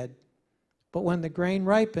in the head. But when the grain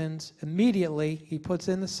ripens, immediately he puts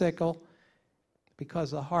in the sickle,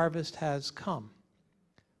 because the harvest has come.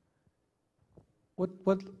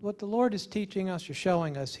 What the Lord is teaching us or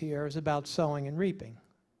showing us here is about sowing and reaping.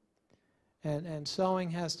 And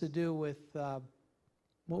sowing has to do with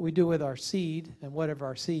what we do with our seed and whatever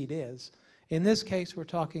our seed is. In this case, we're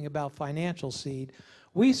talking about financial seed.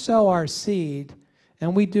 We sow our seed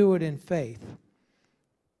and we do it in faith.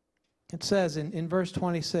 It says in verse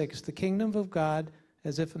 26, the kingdom of God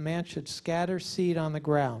as if a man should scatter seed on the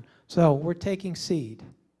ground. So we're taking seed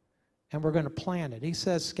and we're going to plant it. He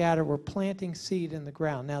says scatter, we're planting seed in the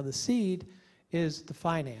ground. Now the seed is the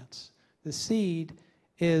finance. The seed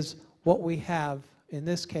is what we have, in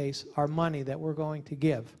this case, our money that we're going to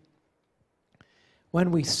give. When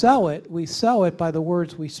we sow it by the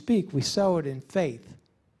words we speak. We sow it in faith.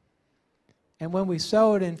 And when we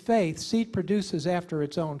sow it in faith, seed produces after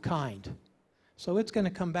its own kind. So it's going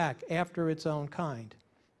to come back after its own kind.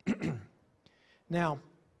 Now,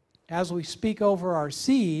 as we speak over our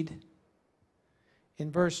seed,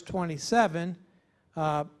 in verse 27,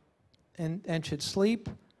 and should sleep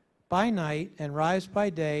by night and rise by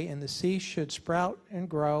day, and the seed should sprout and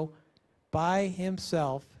grow by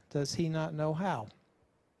himself, does he not know how?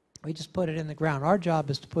 We just put it in the ground. Our job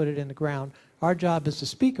is to put it in the ground. Our job is to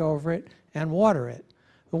speak over it and water it.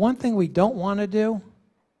 The one thing we don't want to do,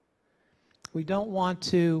 we don't want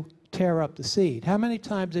to tear up the seed. How many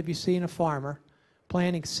times have you seen a farmer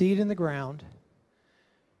planting seed in the ground,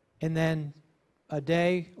 and then a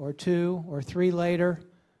day or 2 or 3 later,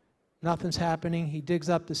 nothing's happening. He digs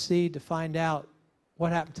up the seed to find out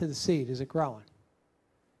what happened to the seed. Is it growing?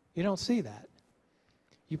 You don't see that.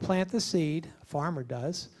 You plant the seed, a farmer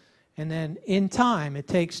does, and then in time, it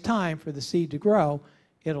takes time for the seed to grow.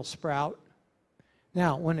 It'll sprout.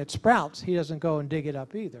 Now, when it sprouts, he doesn't go and dig it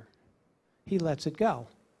up either. He lets it go.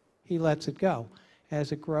 He lets it go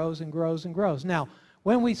as it grows and grows and grows. Now,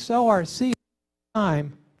 when we sow our seed, it's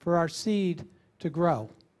time for our seed to grow.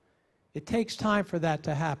 It takes time for that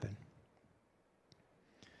to happen.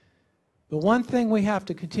 The one thing we have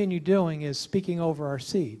to continue doing is speaking over our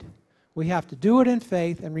seed. We have to do it in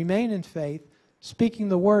faith and remain in faith, speaking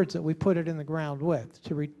the words that we put it in the ground with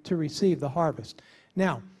to receive the harvest.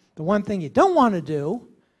 Now, the one thing you don't want to do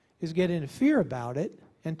is get into fear about it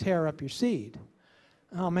and tear up your seed.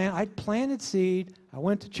 Oh man, I planted seed, I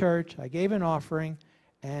went to church, I gave an offering,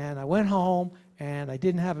 and I went home, and I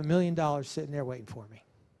didn't have $1 million sitting there waiting for me.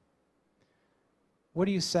 What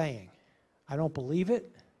are you saying? I don't believe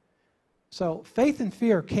it? So faith and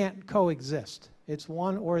fear can't coexist. It's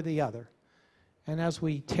one or the other. And as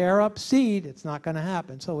we tear up seed, it's not going to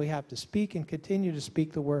happen. So we have to speak and continue to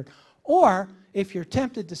speak the word. Or if you're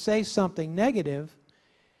tempted to say something negative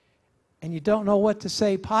and you don't know what to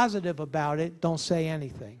say positive about it, don't say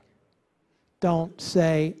anything. Don't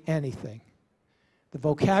say anything. The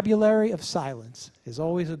vocabulary of silence is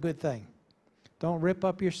always a good thing. Don't rip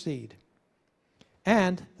up your seed.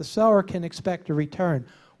 And the sower can expect a return.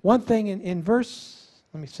 One thing in verse,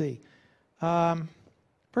 let me see,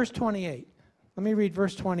 verse 28. Let me read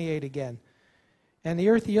verse 28 again. And the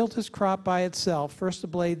earth yields its crop by itself, first the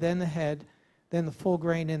blade, then the head, then the full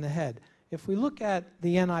grain in the head. If we look at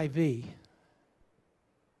the NIV,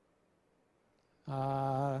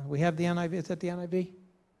 we have the NIV. Is that the NIV?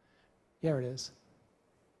 Here it is.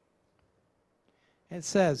 It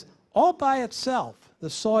says, all by itself, the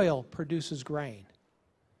soil produces grain.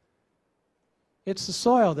 It's the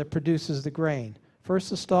soil that produces the grain. First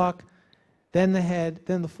the stalk, then the head,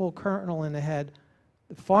 then the full kernel in the head.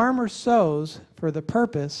 The farmer sows for the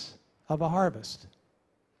purpose of a harvest.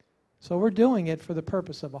 So we're doing it for the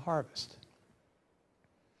purpose of a harvest.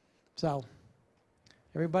 So,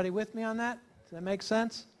 everybody with me on that? Does that make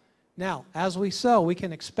sense? Now, as we sow, we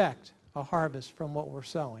can expect a harvest from what we're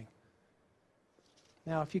sowing.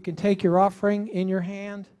 Now, if you can take your offering in your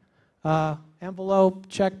hand, envelope,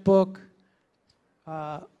 checkbook,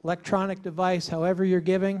 electronic device, however you're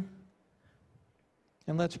giving,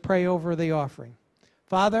 and let's pray over the offering.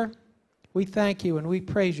 Father, we thank you and we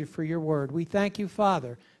praise you for your word. We thank you,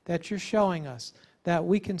 Father, that you're showing us that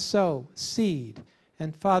we can sow seed.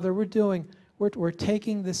 And Father, we're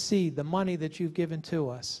taking the seed, the money that you've given to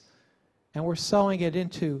us, and we're sowing it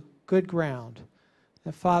into good ground.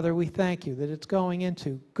 And Father, we thank you that it's going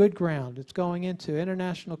into good ground. It's going into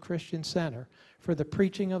International Christian Center for the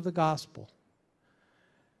preaching of the gospel,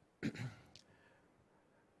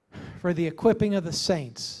 for the equipping of the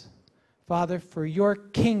saints. Father, for your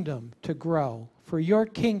kingdom to grow, for your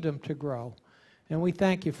kingdom to grow. And we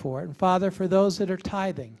thank you for it. And Father, for those that are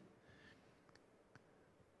tithing,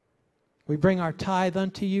 we bring our tithe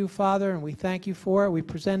unto you, Father, and we thank you for it. We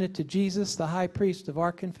present it to Jesus, the high priest of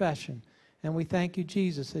our confession. And we thank you,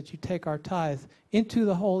 Jesus, that you take our tithe into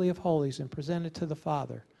the Holy of Holies and present it to the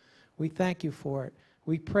Father. We thank you for it.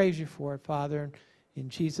 We praise you for it, Father, in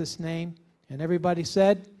Jesus' name. And everybody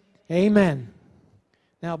said, amen.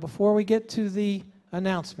 Now, before we get to the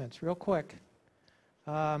announcements, real quick,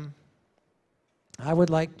 I would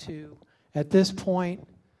like to, at this point,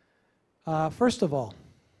 first of all,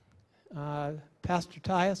 Pastor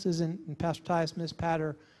Tyus and Pastor Tyus, Ms. Pat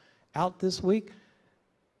are out this week.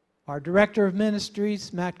 Our Director of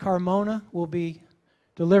Ministries, Matt Carmona, will be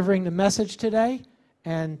delivering the message today.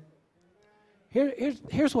 And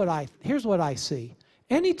here's what I see.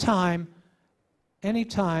 Anytime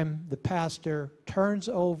the pastor turns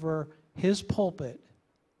over his pulpit,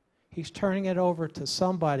 he's turning it over to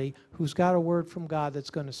somebody who's got a word from God that's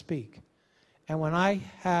going to speak. And when I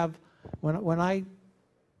have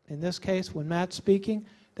In this case, when Matt's speaking,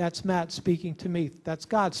 that's Matt speaking to me. That's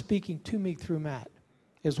God speaking to me through Matt,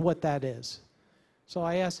 is what that is. So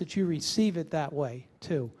I ask that you receive it that way,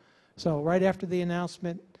 too. So right after the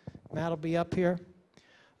announcement, Matt will be up here.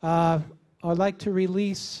 I'd like to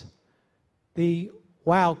release the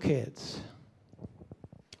WOW Kids.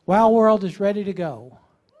 WOW World is ready to go.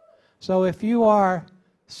 So if you are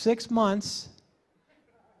 6 months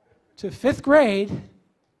to 5th grade,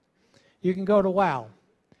 you can go to WOW.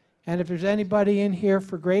 And if there's anybody in here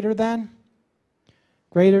for greater than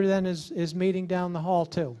is meeting down the hall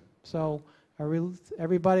too. So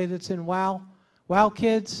everybody that's in WOW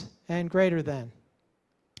Kids and greater than.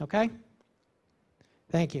 Okay?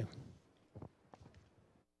 Thank you.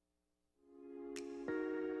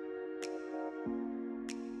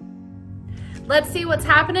 Let's see what's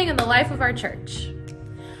happening in the life of our church.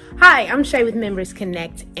 Hi, I'm Shay with Members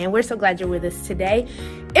Connect, and we're so glad you're with us today.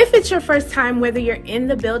 If it's your first time, whether you're in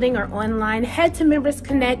the building or online, head to Members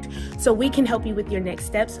Connect so we can help you with your next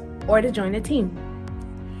steps or to join a team.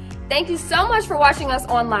 Thank you so much for watching us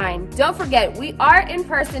online. Don't forget, we are in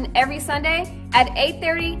person every Sunday at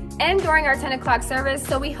 8:30 and during our 10 o'clock service,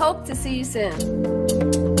 so we hope to see you soon.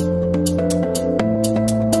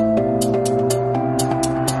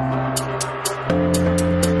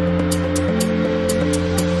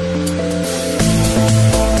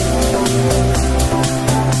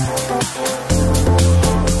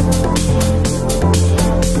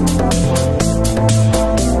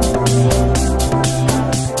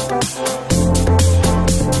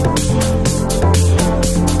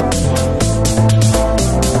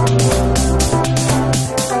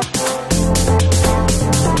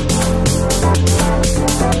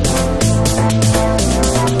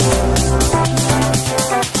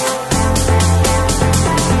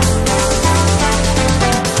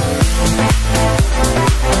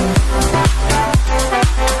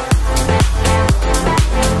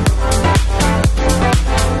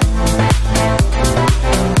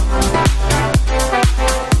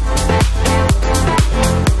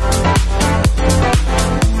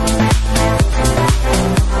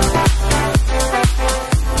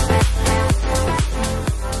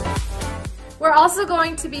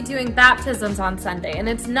 To be doing baptisms on Sunday, and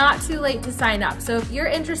it's not too late to sign up. So if you're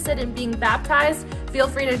interested in being baptized, feel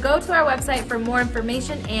free to go to our website for more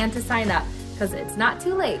information and to sign up, because it's not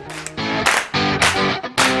too late.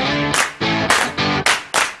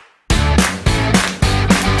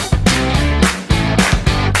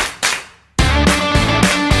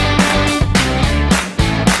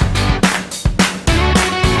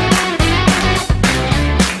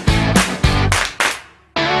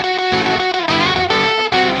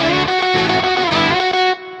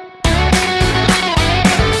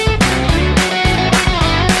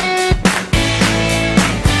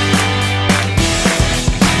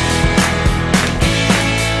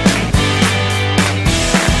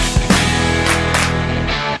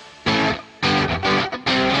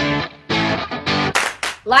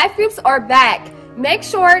 Life groups are back. Make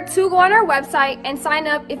sure to go on our website and sign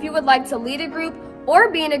up if you would like to lead a group or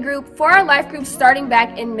be in a group for our life groups starting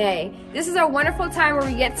back in May. This is a wonderful time where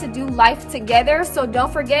we get to do life together, so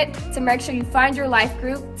don't forget to make sure you find your life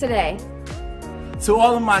group today. To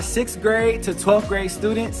all of my 6th grade to 12th grade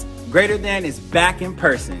students, Greater Than is back in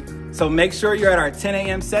person. So make sure you're at our 10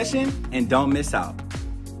 a.m. session and don't miss out.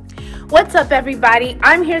 What's up, everybody?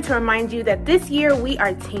 I'm here to remind you that this year we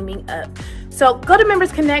are teaming up. So go to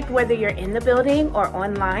Members Connect, whether you're in the building or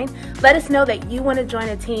online. Let us know that you want to join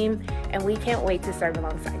a team, and we can't wait to serve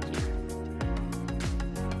alongside you.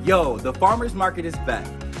 Yo, the farmers market is back.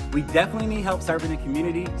 We definitely need help serving the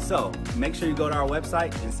community, so make sure you go to our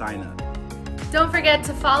website and sign up. Don't forget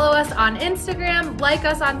to follow us on Instagram, like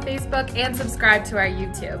us on Facebook, and subscribe to our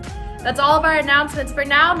YouTube. That's all of our announcements for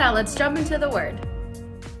now. Now let's jump into the Word.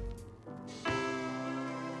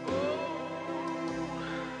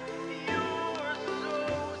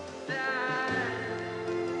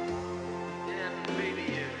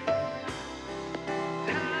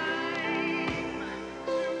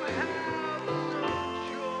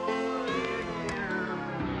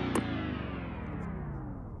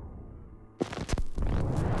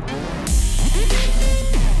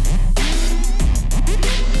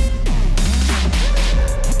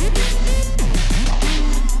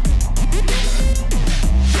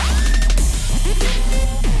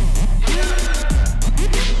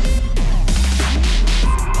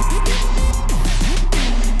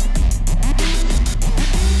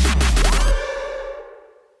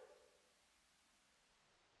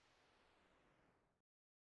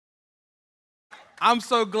 I'm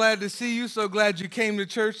so glad to see you. So glad you came to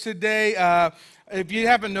church today. If you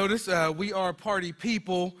haven't noticed, we are party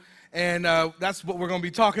people, and that's what we're going to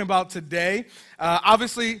be talking about today.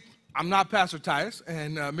 Obviously, I'm not Pastor Titus,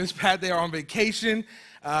 and Miss Pat, they are on vacation,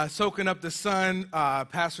 soaking up the sun.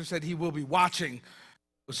 Pastor said he will be watching.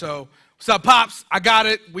 So, what's up, Pops? I got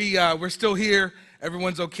it. We're still here.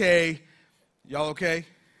 Everyone's okay. Y'all okay?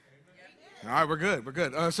 All right, we're good. We're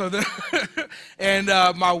good. And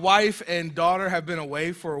my wife and daughter have been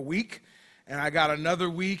away for a week, and I got another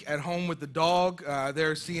week at home with the dog.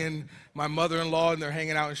 They're seeing my mother-in-law, and they're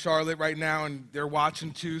hanging out in Charlotte right now, and they're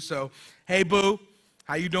watching too. So, hey, boo,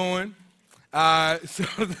 how you doing? So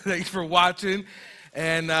thanks for watching,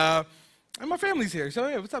 and my family's here. So,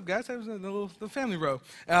 yeah, what's up, guys? That was the family row.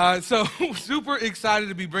 So super excited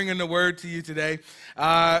to be bringing the word to you today.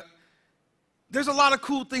 There's a lot of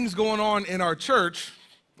cool things going on in our church,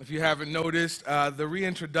 if you haven't noticed. The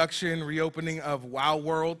reintroduction, reopening of Wow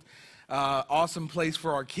World, awesome place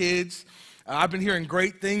for our kids. I've been hearing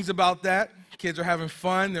great things about that. Kids are having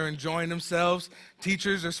fun. They're enjoying themselves.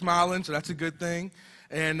 Teachers are smiling, so that's a good thing.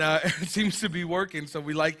 And it seems to be working, so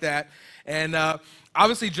we like that. And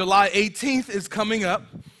obviously, July 18th is coming up.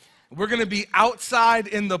 We're going to be outside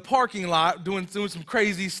in the parking lot doing some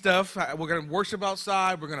crazy stuff. We're going to worship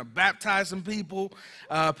outside. We're going to baptize some people.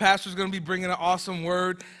 Pastor's going to be bringing an awesome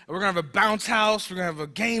word. We're going to have a bounce house. We're going to have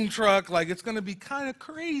a game truck. Like, it's going to be kind of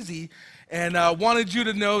crazy. And wanted you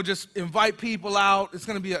to know, just invite people out. It's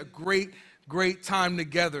going to be a great, great time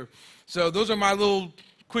together. So those are my little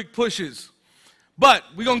quick pushes. But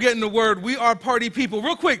we're going to get in the word. We are party people.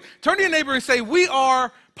 Real quick, turn to your neighbor and say, we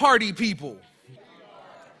are party people.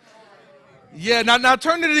 Yeah, now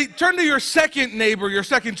turn to your second neighbor, your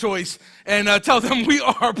second choice, and tell them we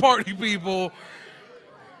are party people.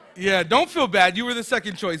 Yeah, don't feel bad. You were the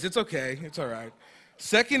second choice. It's okay. It's all right.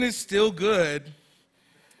 Second is still good.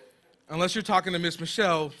 Unless you're talking to Miss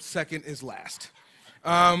Michelle, second is last.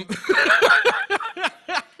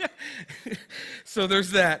 So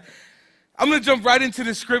there's that. I'm going to jump right into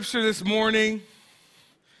the scripture this morning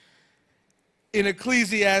in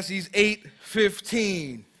Ecclesiastes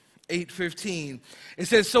 8:15. 8:15. It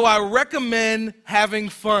says, so I recommend having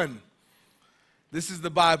fun. This is the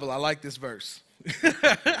Bible. I like this verse.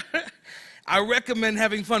 I recommend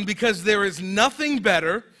having fun because there is nothing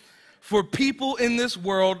better for people in this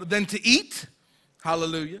world than to eat,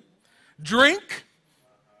 hallelujah, drink,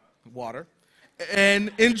 water, and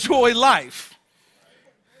enjoy life.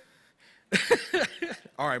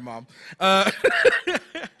 All right, Mom.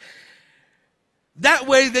 That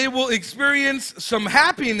way they will experience some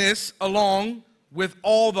happiness along with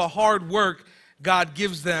all the hard work God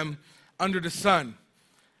gives them under the sun.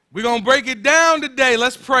 We're going to break it down today.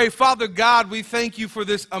 Let's pray. Father God, we thank you for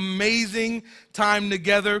this amazing time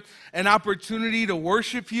together, an opportunity to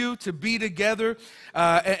worship you, to be together,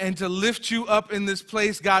 and to lift you up in this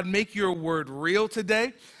place. God, make your word real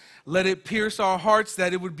today. Let it pierce our hearts,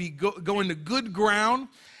 that it would be go into good ground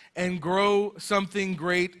and grow something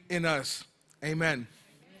great in us. Amen.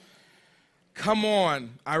 Come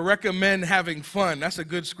on. I recommend having fun. That's a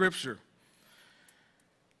good scripture.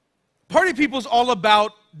 Party people is all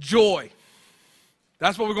about joy.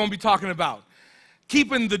 That's what we're going to be talking about.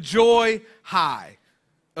 Keeping the joy high.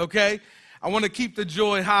 Okay? I want to keep the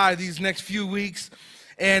joy high these next few weeks.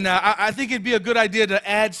 And I think it'd be a good idea to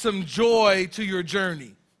add some joy to your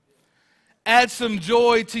journey. Add some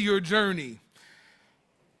joy to your journey.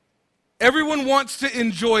 Everyone wants to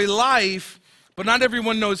enjoy life, but not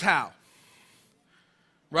everyone knows how,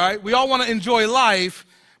 right? We all want to enjoy life,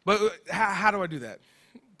 but how do I do that?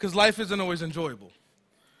 Because life isn't always enjoyable.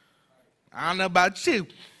 I don't know about you.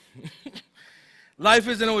 Life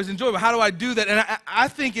isn't always enjoyable. How do I do that? And I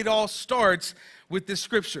think it all starts with this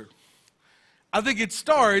scripture. I think it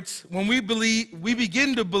starts when we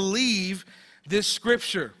begin to believe this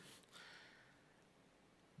scripture,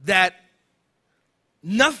 that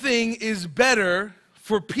nothing is better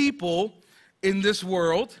for people in this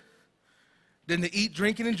world than to eat,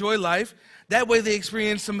 drink, and enjoy life. That way they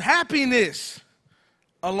experience some happiness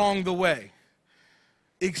along the way.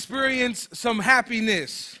 Experience some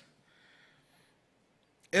happiness.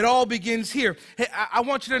 It all begins here. Hey, I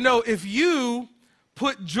want you to know, if you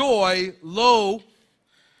put joy low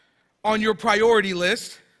on your priority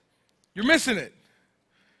list, you're missing it.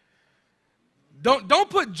 Don't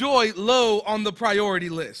put joy low on the priority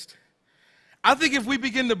list. I think if we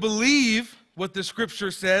begin to believe what the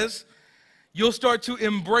scripture says, you'll start to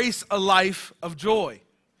embrace a life of joy.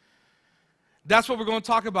 That's what we're going to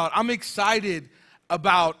talk about. I'm excited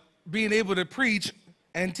about being able to preach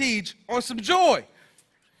and teach on some joy.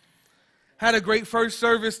 Had a great first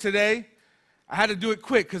service today. I had to do it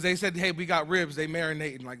quick because they said, hey, we got ribs. They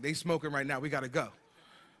marinating. Like, they smoking right now. We got to go.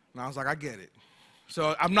 And I was like, I get it.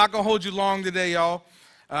 So I'm not going to hold you long today, y'all.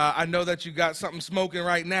 I know that you got something smoking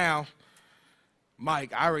right now.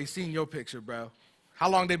 Mike, I already seen your picture, bro. How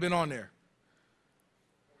long they been on there?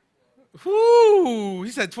 Whoo,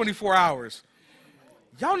 he said 24 hours.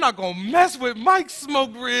 Y'all not going to mess with Mike's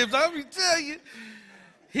smoked ribs. Let me tell you.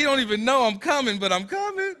 He don't even know I'm coming, but I'm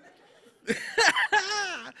coming.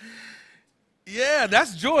 Yeah,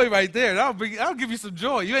 that's joy right there. I'll give you some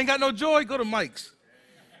joy. You ain't got no joy? Go to Mike's.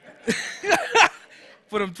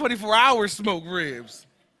 For them 24-hour smoked ribs.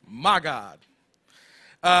 My God.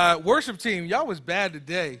 Worship team, y'all was bad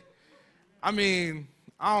today. I mean,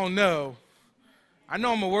 I don't know. I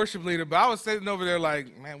know I'm a worship leader, but I was sitting over there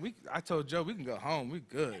like, man, I told Joe we can go home. We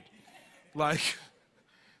good. Like,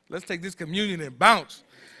 let's take this communion and bounce.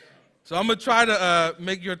 So I'm going to try to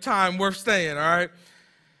make your time worth staying, all right?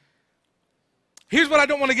 Here's what I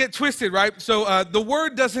don't want to get twisted, right? So the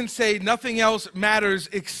word doesn't say nothing else matters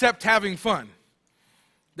except having fun.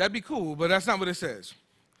 That'd be cool, but that's not what it says.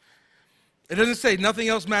 It doesn't say nothing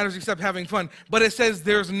else matters except having fun, but it says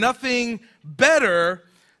there's nothing better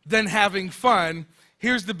than having fun.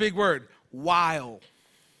 Here's the big word, while.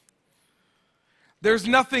 There's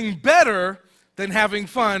nothing better than having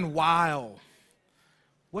fun while.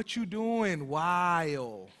 What you doing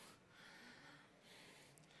while?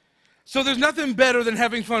 So there's nothing better than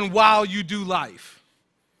having fun while you do life,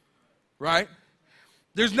 right?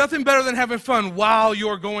 There's nothing better than having fun while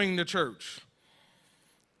you're going to church.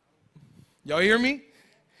 Y'all hear me?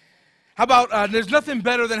 How about there's nothing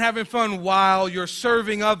better than having fun while you're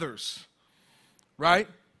serving others, right?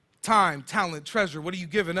 Time, talent, treasure, what are you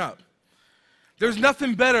giving up? There's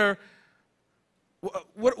nothing better.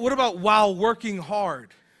 What about while working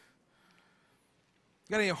hard?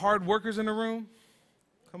 Got any hard workers in the room?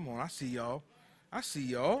 Come on, I see y'all. I see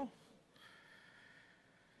y'all.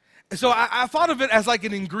 And so I thought of it as like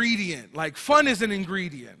an ingredient, like fun is an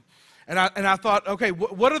ingredient. And I thought, okay,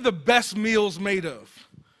 what are the best meals made of?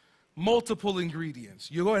 Multiple ingredients.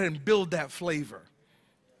 You go ahead and build that flavor.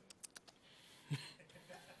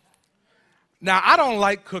 Now, I don't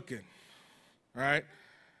like cooking, right?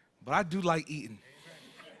 But I do like eating.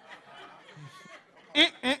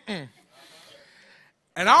 And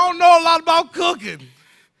I don't know a lot about cooking,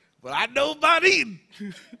 but I know about eating.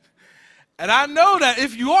 And I know that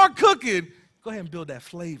if you are cooking, go ahead and build that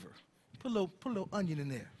flavor. Put a little onion in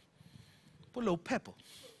there. Put a little pepper.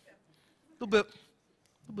 A little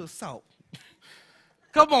bit of salt.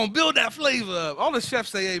 Come on, build that flavor up. All the chefs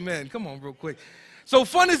say amen. Come on real quick. So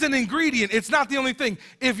fun is an ingredient. It's not the only thing.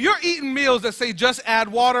 If you're eating meals that say just add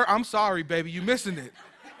water, I'm sorry, baby, you're missing it.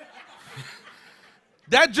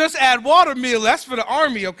 That just add water meal, that's for the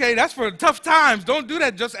army, okay? That's for tough times. Don't do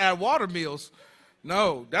that just add water meals.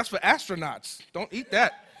 No, that's for astronauts. Don't eat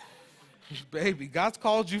that. Baby, God's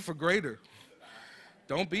called you for greater.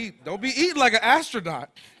 Don't be eating like an astronaut.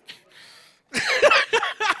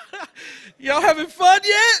 Y'all having fun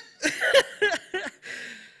yet?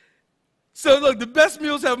 So look, the best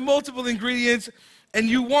meals have multiple ingredients, and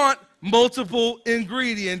you want multiple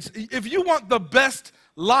ingredients. If you want the best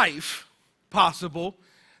life possible,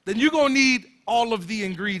 then you're going to need all of the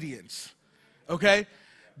ingredients, okay?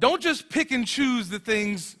 Don't just pick and choose the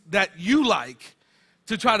things that you like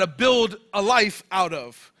to try to build a life out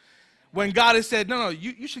of. When God has said, no,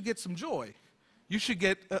 you should get some joy. You should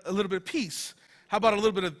get a little bit of peace. How about a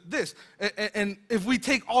little bit of this? And if we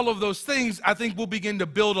take all of those things, I think we'll begin to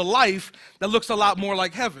build a life that looks a lot more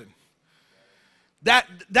like heaven.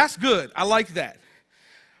 That's good. I like that.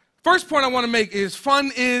 First point I want to make is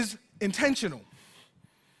fun is intentional.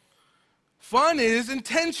 Fun is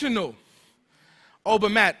intentional. Oh,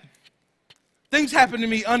 but Matt, things happen to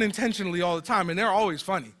me unintentionally all the time, and they're always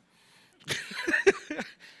funny.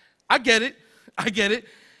 I get it.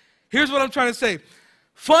 Here's what I'm trying to say.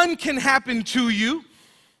 Fun can happen to you,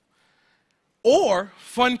 or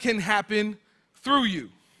fun can happen through you.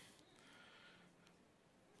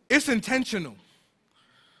 It's intentional,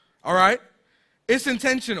 all right? It's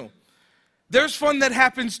intentional. There's fun that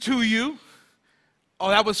happens to you. Oh,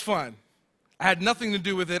 that was fun. I had nothing to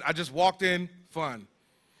do with it. I just walked in, fun.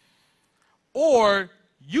 Or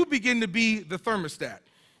you begin to be the thermostat.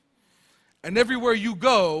 And everywhere you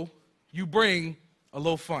go, you bring a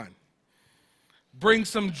little fun. Bring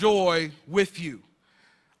some joy with you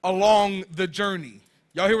along the journey.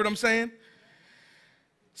 Y'all hear what I'm saying?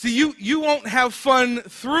 See, you won't have fun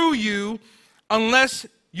through you unless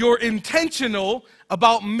you're intentional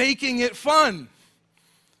about making it fun.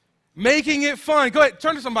 Making it fun. Go ahead,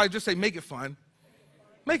 turn to somebody, just say, make it fun.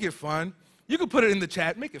 Make it fun. You can put it in the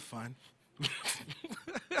chat, make it fun.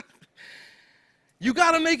 You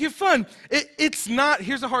got to make it fun. It's not,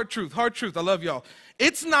 here's a hard truth, I love y'all.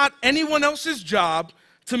 It's not anyone else's job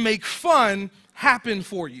to make fun happen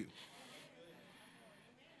for you.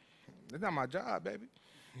 It's not my job, baby.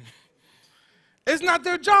 It's not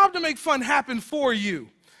their job to make fun happen for you.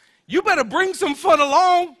 You better bring some fun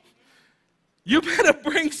along. You better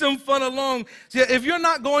bring some fun along. See, if you're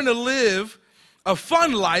not going to live a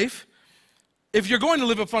fun life, if you're going to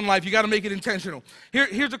live a fun life, you got to make it intentional.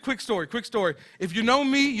 Here's a quick story. If you know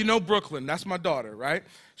me, you know Brooklyn. That's my daughter, right?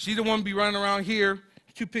 She's the one be running around here,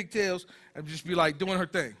 cute pigtails, and just be like doing her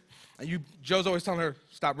thing. And Joe's always telling her,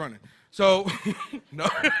 stop running. So, no,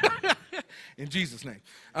 in Jesus' name.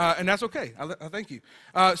 And that's okay. I thank you.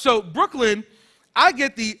 So Brooklyn, I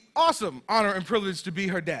get the awesome honor and privilege to be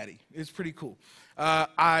her daddy. It's pretty cool. We'll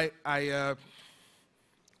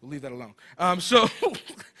leave that alone. So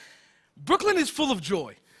Brooklyn is full of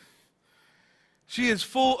joy. She is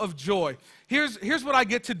full of joy. Here's what I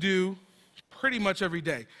get to do pretty much every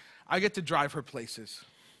day. I get to drive her places.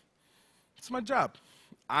 It's my job.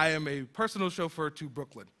 I am a personal chauffeur to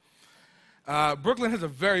Brooklyn. Brooklyn has a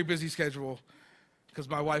very busy schedule because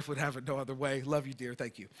my wife would have it no other way. Love you, dear.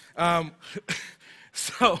 Thank you.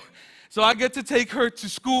 So I get to take her to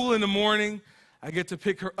school in the morning. I get to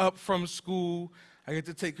pick her up from school. I get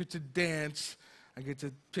to take her to dance. I get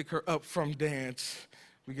to pick her up from dance.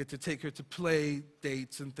 We get to take her to play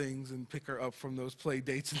dates and things and pick her up from those play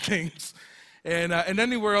dates and things. And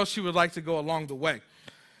anywhere else she would like to go along the way.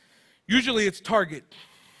 Usually it's Target.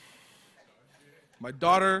 My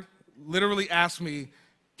daughter literally asked me,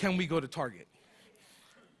 can we go to Target?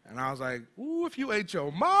 And I was like, ooh, if you ain't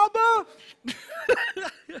your mama.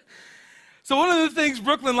 So one of the things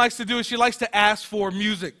Brooklyn likes to do is she likes to ask for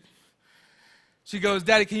music. She goes,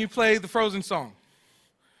 Daddy, can you play the Frozen song?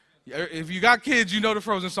 If you got kids, you know the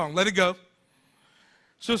Frozen song. Let it go.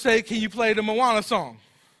 She'll say, can you play the Moana song?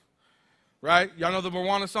 Right? Y'all know the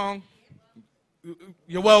Moana song?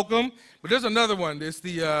 You're welcome. But there's another one. It's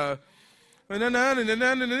the, and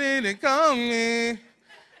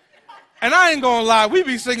I ain't gonna lie, we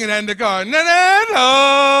be singing that in the car. I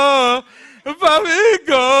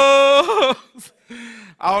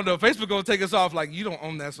don't know, Facebook gonna take us off like, you don't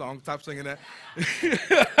own that song, stop singing that.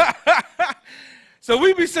 So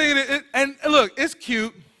we be singing it, and look, it's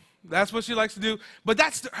cute. That's what she likes to do, but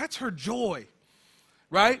that's her joy,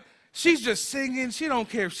 right? She's just singing. She don't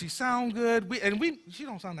care if she sound good. She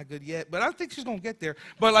don't sound that good yet, but I think she's going to get there.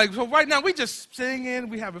 But so right now, we just singing.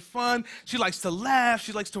 We having fun. She likes to laugh.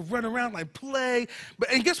 She likes to run around, like play.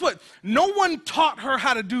 And guess what? No one taught her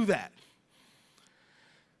how to do that.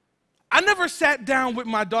 I never sat down with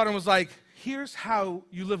my daughter and was like, here's how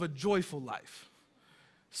you live a joyful life.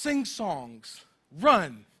 Sing songs,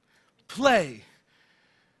 run, play,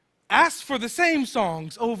 ask for the same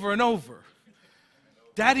songs over and over.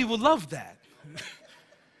 Daddy will love that.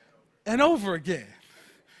 And over again.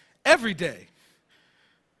 Every day.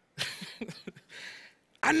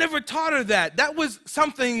 I never taught her that. That was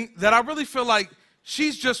something that I really feel like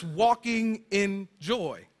she's just walking in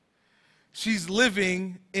joy. She's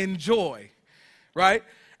living in joy, right?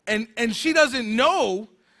 And she doesn't know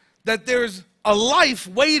that there's a life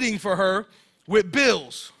waiting for her with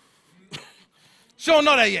bills. She don't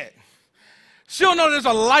know that yet. She don't know there's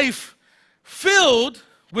a life filled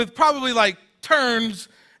with probably like turns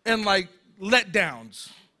and like letdowns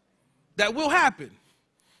that will happen,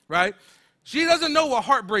 right? She doesn't know what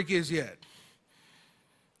heartbreak is yet.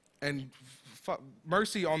 And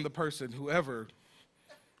mercy on the person, whoever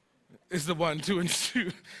is the one to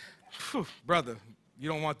ensue. Brother, you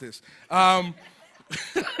don't want this. But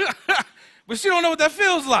she don't know what that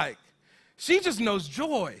feels like. She just knows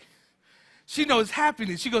joy. She knows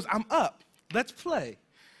happiness. She goes, I'm up. Let's play.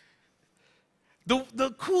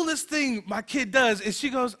 The coolest thing my kid does is she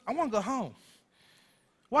goes, I want to go home.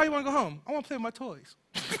 Why you want to go home? I want to play with my toys.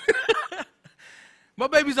 My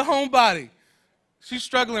baby's a homebody. She's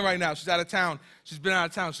struggling right now. She's out of town. She's been out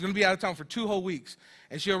of town. She's going to be out of town for 2 whole weeks.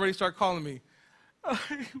 And she already started calling me, I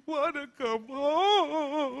want to come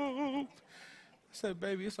home. I said,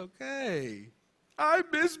 baby, it's okay. I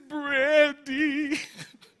miss Brandy.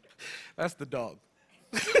 That's the dog.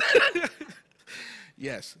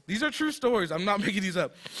 Yes, these are true stories. I'm not making these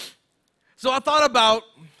up. So I thought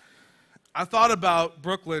about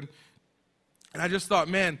Brooklyn, and I just thought,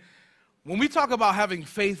 man, when we talk about having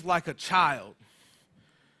faith like a child,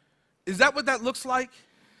 is that what that looks like?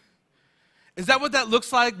 Is that what that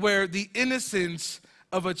looks like, where the innocence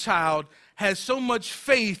of a child has so much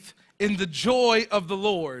faith in the joy of the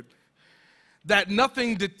Lord that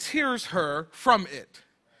nothing deters her from it?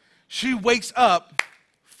 She wakes up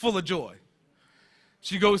full of joy.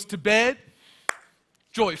 She goes to bed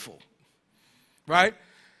joyful, right?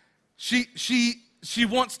 She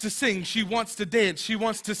wants to sing. She wants to dance. She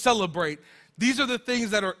wants to celebrate. These are the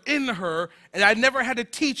things that are in her, and I never had to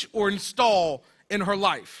teach or install in her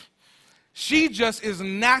life. She just is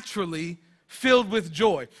naturally filled with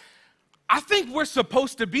joy. I think we're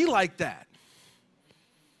supposed to be like that.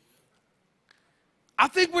 I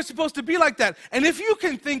think we're supposed to be like that. And if you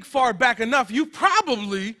can think far back enough, you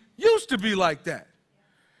probably used to be like that.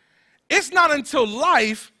 It's not until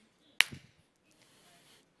life.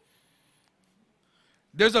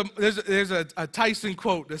 There's a Tyson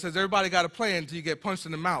quote that says, everybody got a plan until you get punched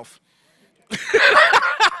in the mouth.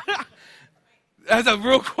 That's a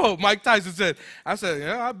real quote Mike Tyson said. I said,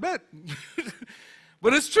 yeah, I bet.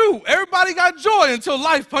 But it's true. Everybody got joy until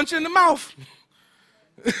life punched you in the mouth.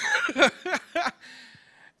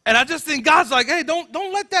 And I just think God's like, hey, don't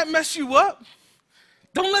let that mess you up.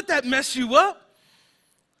 Don't let that mess you up.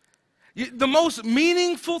 The most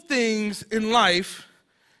meaningful things in life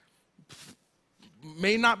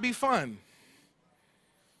may not be fun.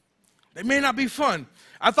 They may not be fun.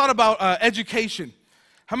 I thought about education.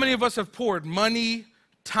 How many of us have poured money,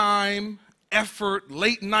 time, effort,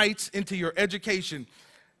 late nights into your education?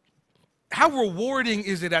 How rewarding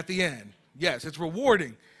is it at the end? Yes, it's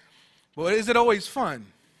rewarding. But is it always fun?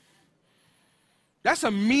 That's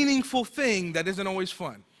a meaningful thing that isn't always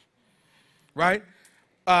fun, right?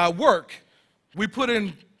 Work. We put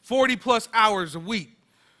in 40 plus hours a week.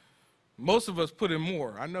 Most of us put in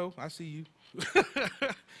more. I know, I see you.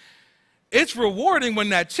 It's rewarding when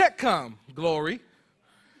that check comes, glory.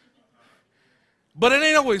 But it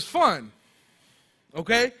ain't always fun,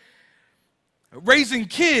 okay? Raising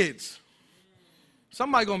kids.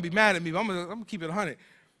 Somebody gonna be mad at me, but I'm gonna keep it 100.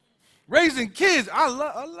 Raising kids, I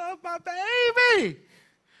love my baby.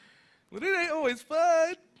 But it ain't always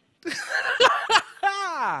fun.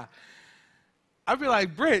 I'd be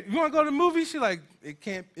like, Britt, you wanna go to the movie? She's like,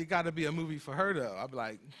 it gotta be a movie for her though. I'd be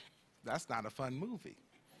like, that's not a fun movie.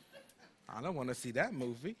 I don't wanna see that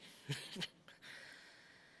movie.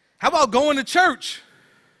 How about going to church?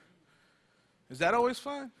 Is that always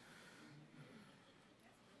fun?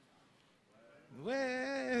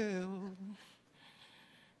 Well,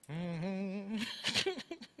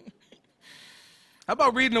 how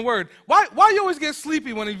about reading the word? Why you always get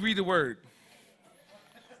sleepy when you read the word?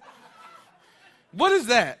 What is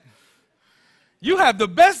that? You have the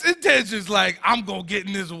best intentions, like, I'm going to get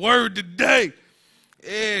in this word today.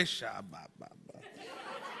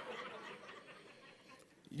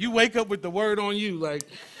 You wake up with the word on you, like,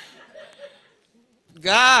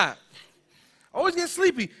 God. Always get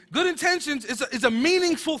sleepy. Good intentions is a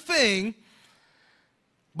meaningful thing,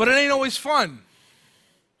 but it ain't always fun.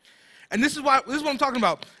 And this is what I'm talking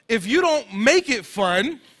about. If you don't make it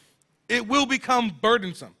fun, it will become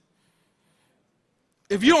burdensome.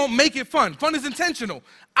 If you don't make it fun is intentional.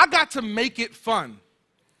 I got to make it fun.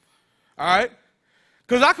 All right?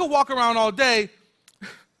 Because I could walk around all day,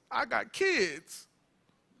 I got kids.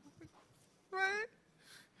 Right?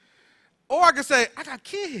 Or I could say, I got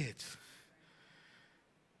kids.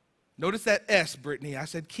 Notice that S, Brittany. I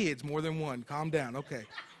said kids, more than one. Calm down. Okay.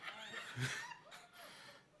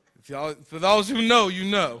 For those who know,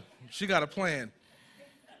 you know. She got a plan.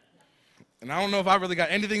 And I don't know if I really got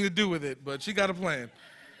anything to do with it, but she got a plan.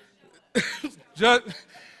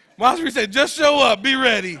 Marjorie said, just show up, be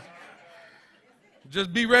ready.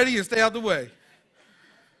 Just be ready and stay out the way.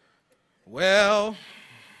 Well,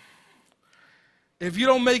 if you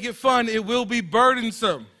don't make it fun, it will be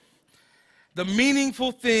burdensome. The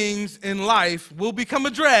meaningful things in life will become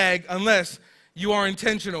a drag unless you are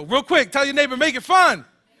intentional. Real quick, tell your neighbor, make it fun.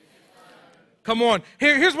 Come on.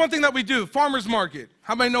 Here's one thing that we do, farmer's market.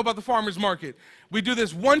 How many know about the farmer's market? We do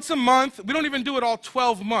this once a month. We don't even do it all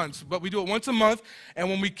 12 months, but we do it once a month. And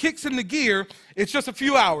when we kicks into gear, it's just a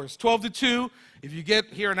few hours, 12 to 2. If you get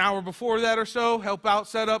here an hour before that or so, help out,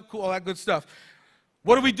 set up, cool, all that good stuff.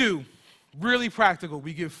 What do we do? Really practical.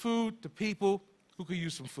 We give food to people who could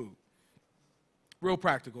use some food. Real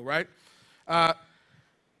practical, right?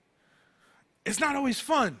 It's not always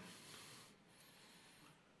fun.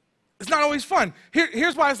 It's not always fun.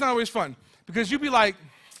 Here's why it's not always fun. Because you'd be like,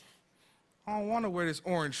 I don't want to wear this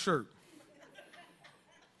orange shirt.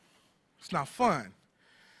 It's not fun. And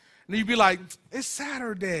then you'd be like, it's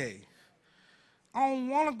Saturday. I don't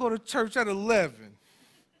want to go to church at 11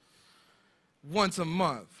 once a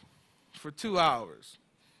month for 2 hours.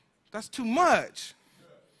 That's too much.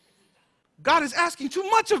 God is asking too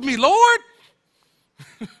much of me, Lord.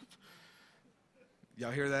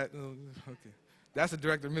 Y'all hear that? Okay. That's the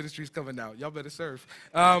director of ministries coming out. Y'all better serve.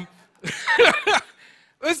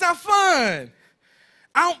 It's not fun.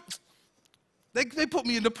 They put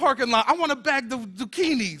me in the parking lot. I want to bag the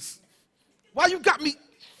zucchinis. Why you got me?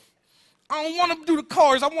 I don't want to do the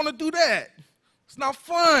cars. I want to do that. It's not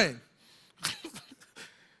fun.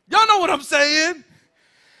 Y'all know what I'm saying?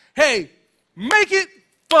 Hey, make it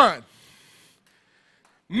fun.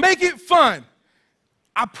 Make it fun.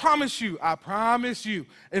 I promise you,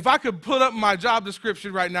 if I could put up my job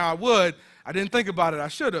description right now, I would. I didn't think about it. I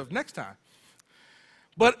should have next time.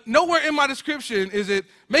 But nowhere in my description is it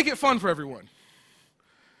make it fun for everyone.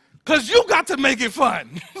 Because you got to make it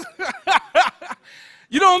fun.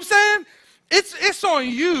 You know what I'm saying? It's on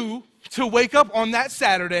you to wake up on that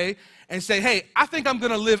Saturday and say, hey, I think I'm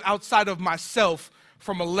going to live outside of myself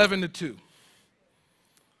from 11 to 2.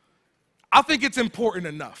 I think it's important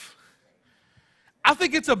enough. I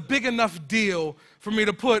think it's a big enough deal for me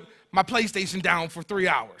to put my PlayStation down for 3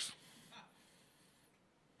 hours.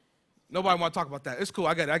 Nobody want to talk about that. It's cool.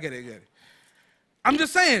 I get it. I'm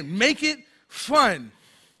just saying, make it fun.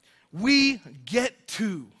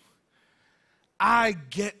 I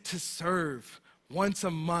get to serve once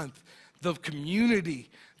a month the community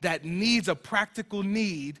that needs a practical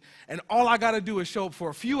need, and all I got to do is show up for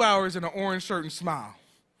a few hours in an orange shirt and smile.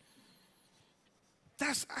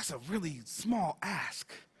 That's a really small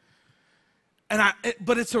ask.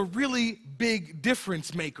 But it's a really big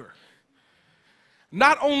difference maker.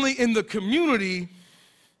 Not only in the community,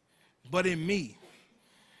 but in me.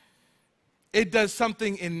 It does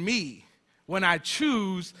something in me when I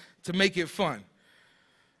choose to make it fun.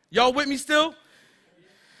 Y'all with me still?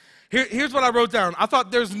 Here's what I wrote down. I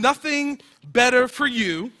thought there's nothing better for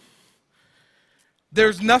you.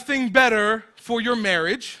 There's nothing better for your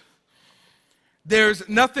marriage. There's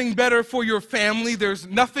nothing better for your family. There's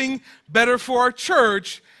nothing better for our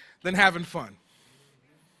church than having fun.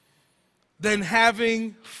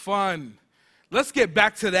 Let's get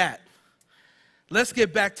back to that.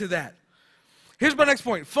 Here's my next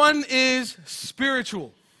point. Fun is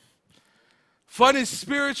spiritual. Some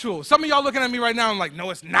of y'all looking at me right now and like, no,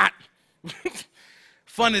 it's not.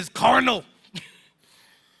 Fun is carnal.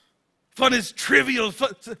 Fun is trivial.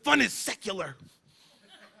 Fun is secular.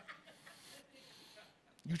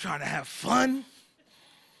 You trying to have fun?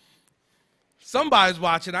 Somebody's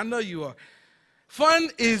watching. I know you are. Fun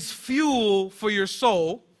is fuel for your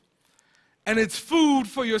soul, and it's food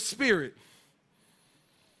for your spirit.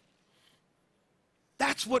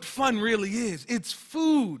 That's what fun really is. It's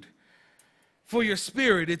food for your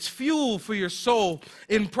spirit. It's fuel for your soul.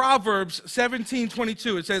 In Proverbs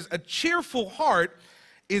 17:22, it says, a cheerful heart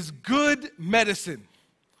is good medicine,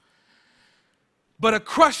 but a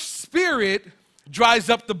crushed spirit dries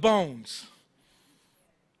up the bones.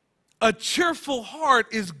 A cheerful heart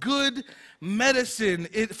is good medicine.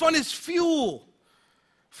 Fun is fuel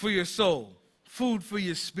for your soul, food for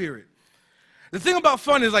your spirit. The thing about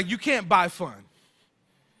fun is, like, you can't buy fun.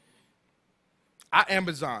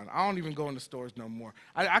 Amazon, I don't even go in the stores no more.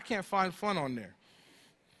 I can't find fun on there.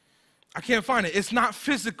 I can't find it. It's not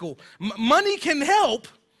physical. Money can help,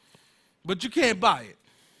 but you can't buy it.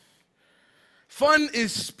 Fun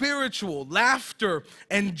is spiritual. Laughter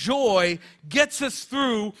and joy gets us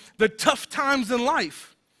through the tough times in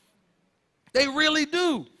life. They really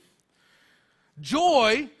do.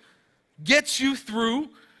 Joy gets you through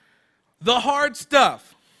the hard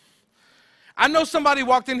stuff. I know somebody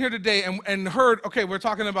walked in here today and heard, okay, we're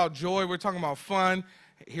talking about joy, we're talking about fun.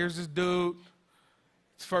 Here's this dude.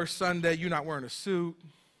 It's first Sunday, you're not wearing a suit.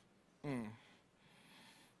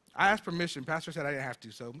 I asked permission. Pastor said I didn't have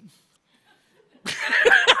to, so.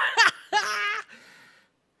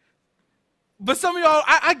 But some of y'all,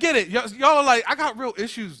 I get it. Y'all are like, I got real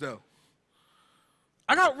issues, though.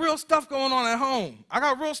 I got real stuff going on at home. I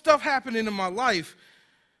got real stuff happening in my life.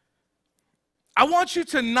 I want you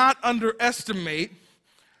to not underestimate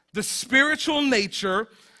the spiritual nature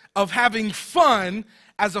of having fun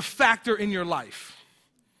as a factor in your life.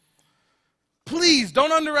 Please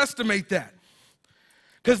don't underestimate that,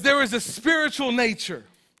 because there is a spiritual nature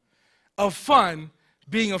of fun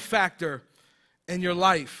being a factor in your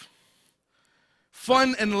life.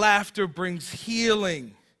 Fun and laughter brings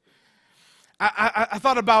healing. I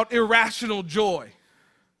thought about irrational joy.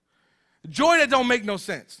 Joy that don't make no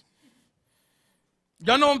sense.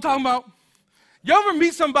 Y'all know what I'm talking about? You ever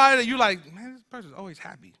meet somebody that you like, man, this person's always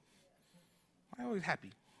happy. Why always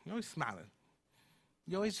happy? You're always smiling.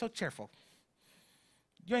 You're always so cheerful.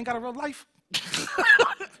 You ain't got a real life.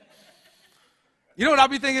 You know what I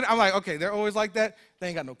be thinking? I'm like, okay, they're always like that. They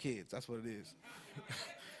ain't got no kids. That's what it is.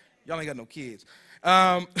 Y'all ain't got no kids.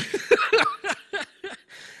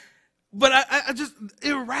 But I just,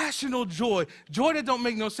 irrational joy, joy that don't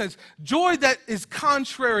make no sense, joy that is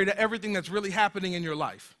contrary to everything that's really happening in your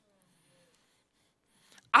life.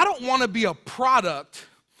 I don't want to be a product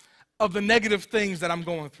of the negative things that I'm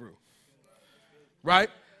going through, right?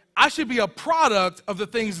 I should be a product of the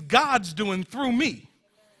things God's doing through me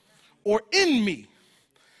or in me.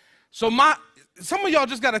 So some of y'all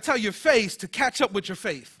just got to tell your face to catch up with your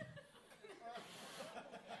faith.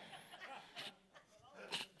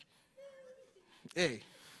 Hey,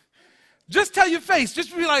 just tell your face.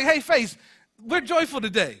 Just be like, hey, face, we're joyful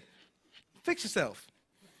today. Fix yourself.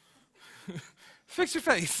 Fix your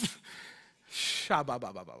face. I'm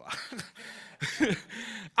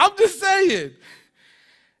just saying.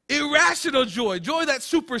 Irrational joy, joy that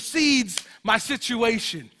supersedes my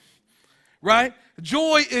situation, right?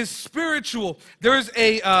 Joy is spiritual. There's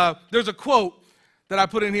a quote that I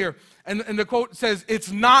put in here, and the quote says,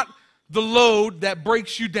 it's not the load that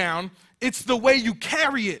breaks you down, it's the way you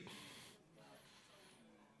carry it.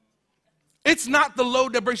 It's not the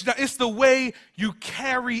load that breaks you down, it's the way you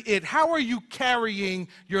carry it. How are you carrying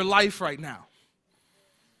your life right now?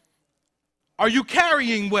 Are you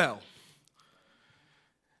carrying well?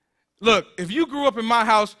 Look, if you grew up in my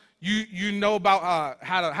house, you know about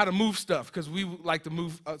how to move stuff, because we like to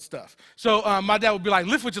move stuff. So my dad would be like,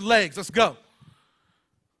 lift with your legs, let's go.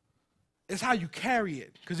 It's how you carry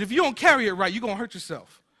it. Because if you don't carry it right, you're going to hurt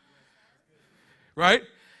yourself. Right?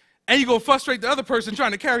 And you're going to frustrate the other person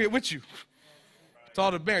trying to carry it with you. It's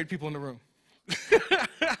all the married people in the room.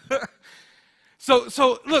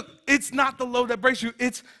 So look, it's not the load that breaks you,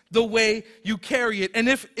 it's the way you carry it. And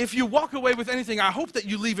if you walk away with anything, I hope that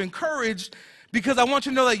you leave encouraged, because I want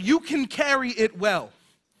you to know that you can carry it well.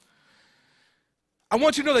 I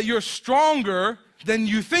want you to know that you're stronger than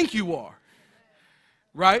you think you are,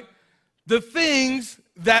 right? The things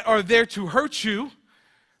that are there to hurt you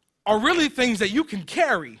are really things that you can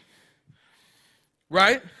carry,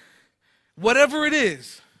 right? Whatever it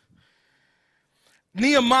is.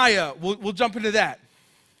 Nehemiah, we'll jump into that.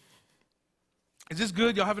 Is this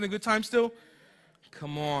good? Y'all having a good time still?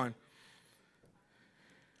 Come on.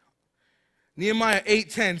 Nehemiah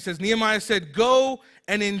 8:10 says, Nehemiah said, go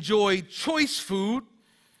and enjoy choice food.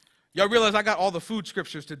 Y'all realize I got all the food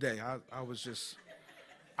scriptures today. I was just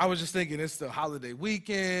thinking it's the holiday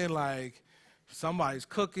weekend, like somebody's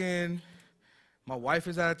cooking. My wife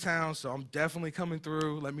is out of town, so I'm definitely coming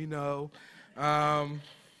through. Let me know.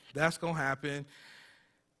 That's going to happen.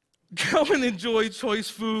 Go and enjoy choice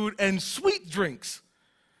food and sweet drinks.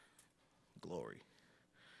 Glory.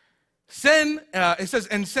 It says,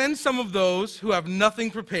 and send some of those who have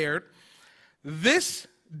nothing prepared. This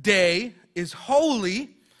day is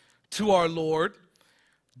holy to our Lord.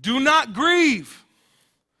 Do not grieve,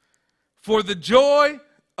 for the joy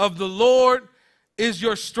of the Lord is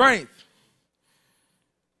your strength.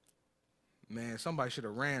 Man, somebody should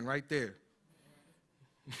have ran right there.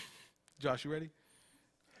 Josh, you ready?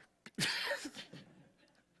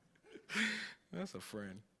 That's a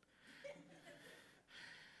friend.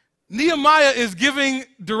 Nehemiah is giving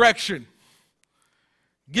direction,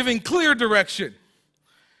 giving clear direction.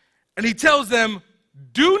 And he tells them,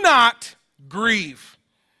 do not grieve.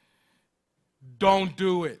 Don't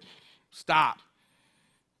do it. Stop.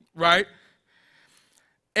 Right?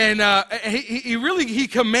 And he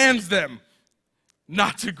commands them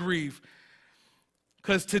not to grieve,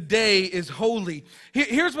 because today is holy.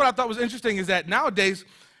 Here's what I thought was interesting, is that nowadays,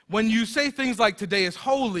 when you say things like today is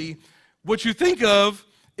holy, what you think of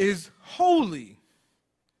is holy.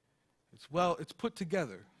 It's put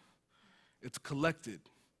together. It's collected.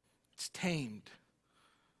 It's tamed.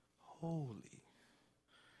 Holy.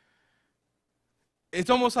 It's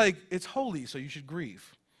almost like it's holy, so you should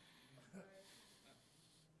grieve.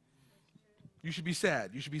 You should be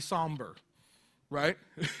sad. You should be somber. Right?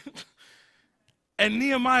 And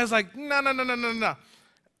Nehemiah's like, no.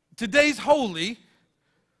 Today's holy.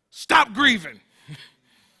 Stop grieving.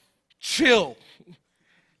 Chill.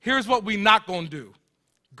 Here's what we not going to do.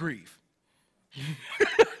 Grieve.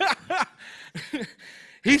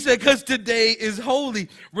 He said, because today is holy.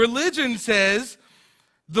 Religion says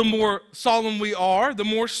the more solemn we are, the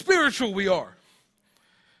more spiritual we are.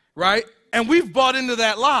 Right? And we've bought into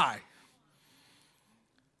that lie.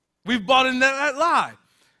 We've bought into that lie.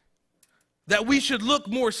 That we should look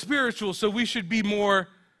more spiritual, so we should be more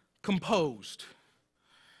composed.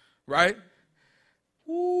 Right?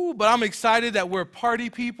 Ooh, but I'm excited that we're party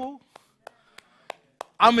people.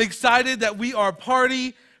 I'm excited that we are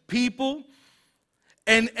party people.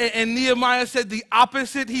 And Nehemiah said the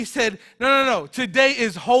opposite. He said, no. Today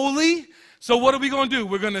is holy. So what are we going to do?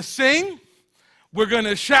 We're going to sing. We're going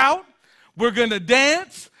to shout. We're going to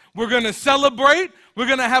dance. We're going to celebrate. We're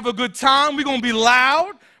going to have a good time. We're going to be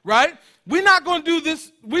loud, right? We're not going to do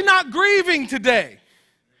this. We're not grieving today.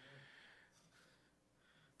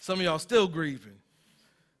 Some of y'all still grieving.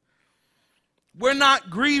 We're not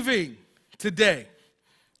grieving today.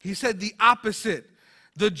 He said the opposite.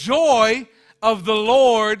 The joy of the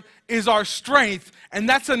Lord is our strength, and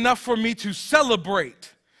that's enough for me to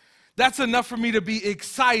celebrate. That's enough for me to be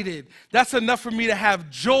excited. That's enough for me to have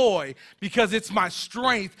joy because it's my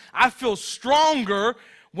strength. I feel stronger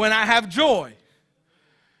when I have joy.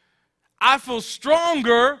 I feel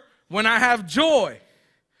stronger when I have joy.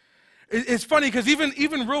 It's funny because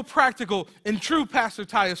even real practical, in true Pastor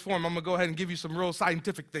Tyus form, I'm going to go ahead and give you some real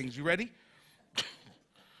scientific things. You ready?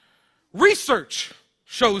 Research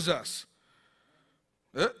shows us.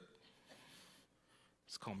 Let's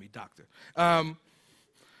call me doctor.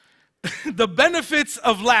 The benefits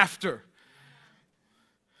of laughter.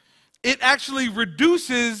 It actually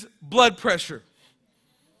reduces blood pressure.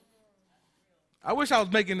 I wish I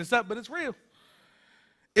was making this up, but it's real.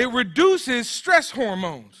 It reduces stress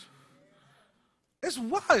hormones. It's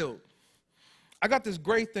wild. I got this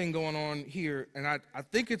great thing going on here, and I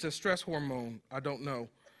think it's a stress hormone. I don't know.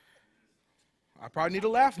 I probably need to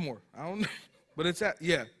laugh more. I don't know. But it's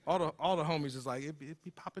all the homies is like, it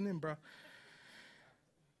be popping in, bro.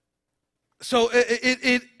 So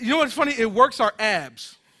it you know what's funny? It works our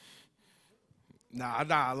abs. Nah,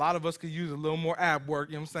 a lot of us could use a little more ab work,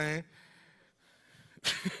 you know what I'm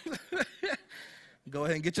saying? Go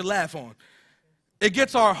ahead and get your laugh on. It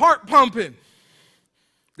gets our heart pumping.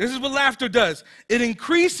 This is what laughter does. It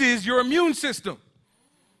increases your immune system.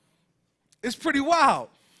 It's pretty wild.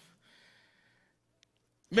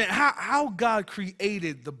 Man, how God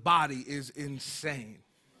created the body is insane.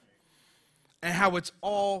 And how it's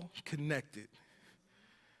all connected.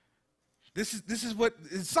 This is what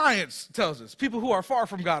science tells us. People who are far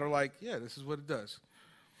from God are like, yeah, this is what it does.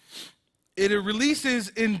 It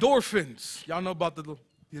releases endorphins. Y'all know about the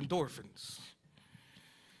endorphins.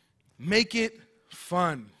 Make it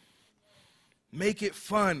fun. Make it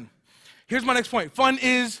fun. Here's my next point. Fun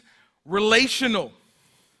is relational.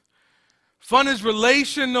 Fun is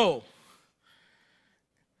relational.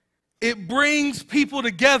 It brings people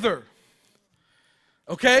together.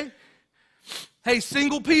 Okay? Hey,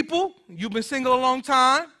 single people, you've been single a long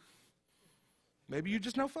time. Maybe you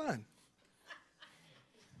just know fun.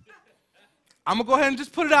 I'm going to go ahead and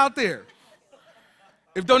just put it out there.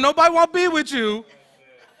 If don't nobody want to be with you,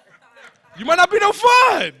 you might not be no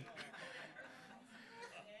fun.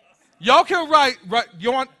 Y'all can write,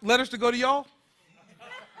 you want letters to go to y'all?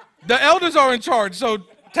 The elders are in charge, so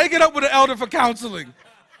take it up with the elder for counseling.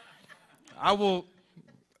 I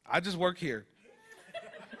just work here.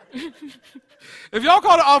 If y'all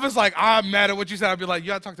call the office like, I'm mad at what you said, I'd be like, you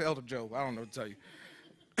gotta talk to Elder Joe. I don't know what to tell you.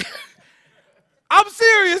 I'm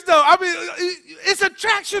serious though. I mean, it's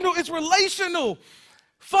attractional, it's relational.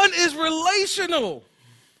 Fun is relational.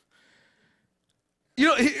 You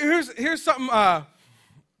know, here's something,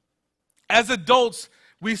 as adults,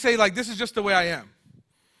 we say like, this is just the way I am,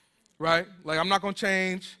 right? Like, I'm not gonna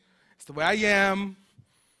change. It's the way I am.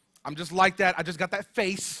 I'm just like that. I just got that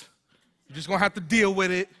face. You're just gonna have to deal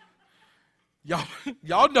with it.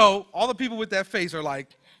 Y'all know, all the people with that face are like,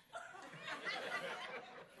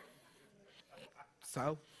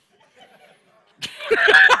 so?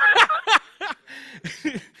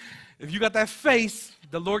 If you got that face,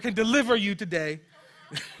 the Lord can deliver you today.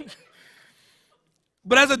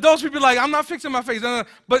 But as adults, we be like, I'm not fixing my face. No.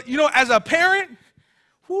 But, you know, as a parent,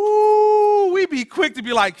 we be quick to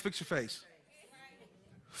be like, fix your face.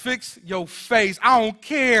 Fix your face. I don't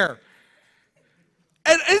care.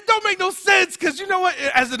 And it don't make no sense because you know what?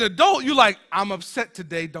 As an adult, you like, I'm upset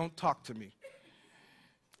today. Don't talk to me.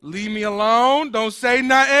 Leave me alone. Don't say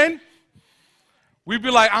nothing. We be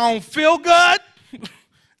like, I don't feel good.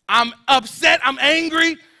 I'm upset. I'm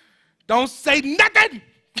angry. Don't say nothing.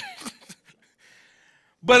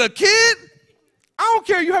 But a kid, I don't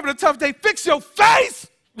care you having a tough day. Fix your face.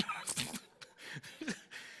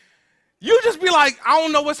 You just be like, I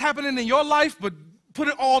don't know what's happening in your life, but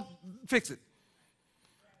fix it.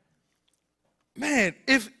 Man,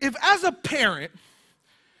 if as a parent,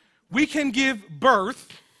 we can give birth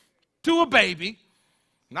to a baby,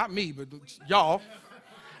 not me, but y'all.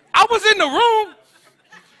 I was in the room.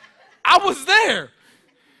 I was there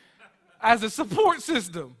as a support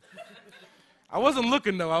system. I wasn't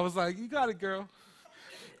looking, though. I was like, you got it, girl.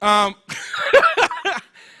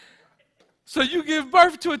 So you give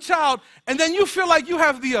birth to a child, and then you feel like you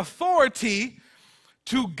have the authority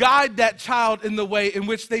to guide that child in the way in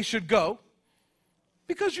which they should go,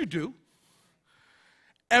 because you do.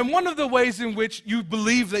 And one of the ways in which you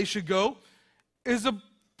believe they should go is a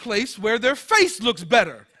place where their face looks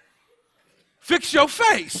better. Fix your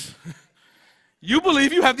face. You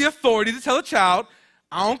believe you have the authority to tell a child,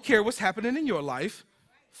 I don't care what's happening in your life,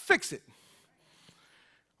 fix it.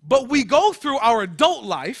 But we go through our adult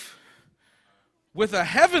life with a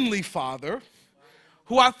heavenly Father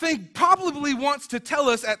who I think probably wants to tell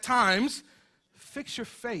us at times, fix your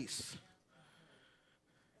face.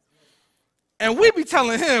 And we be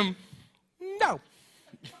telling him, no.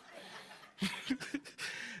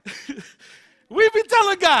 We be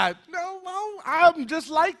telling God, no, I'm just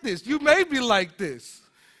like this. You made me like this.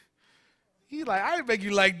 He's like, I didn't make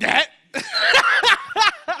you like that.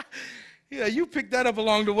 Yeah, you picked that up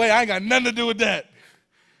along the way. I ain't got nothing to do with that.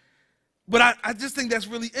 But I just think that's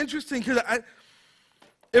really interesting because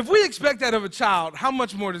if we expect that of a child, how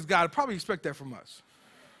much more does God probably expect that from us?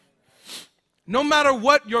 No matter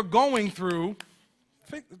what you're going through,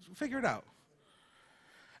 figure it out.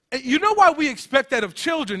 And you know why we expect that of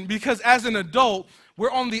children? Because as an adult,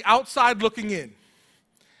 we're on the outside looking in.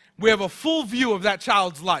 We have a full view of that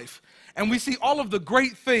child's life. And we see all of the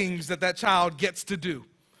great things that that child gets to do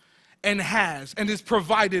and has and is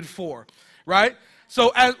provided for, right?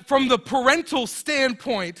 So from the parental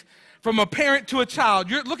standpoint, from a parent to a child,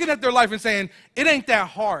 you're looking at their life and saying, it ain't that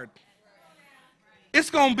hard. It's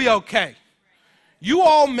going to be okay. You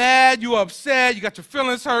all mad, you upset, you got your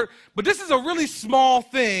feelings hurt, but this is a really small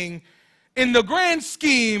thing in the grand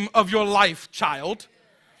scheme of your life, child.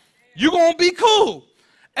 You're going to be cool.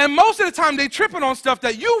 And most of the time they tripping on stuff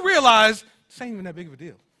that you realize, this ain't even that big of a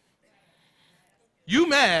deal. You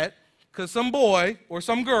mad because some boy or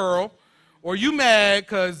some girl, or you mad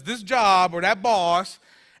because this job or that boss,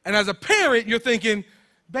 and as a parent, you're thinking,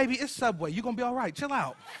 baby, it's Subway. You're going to be all right. Chill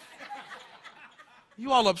out.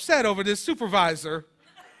 You all upset over this supervisor.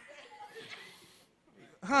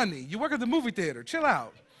 Honey, you work at the movie theater. Chill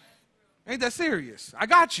out. Ain't that serious. I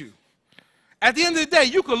got you. At the end of the day,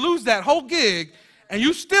 you could lose that whole gig, and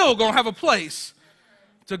you still going to have a place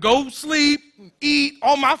to go sleep, eat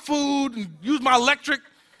all my food, and use my electric.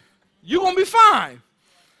 You're going to be fine.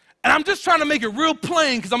 And I'm just trying to make it real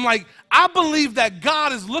plain because I'm like, I believe that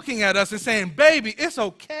God is looking at us and saying, baby, it's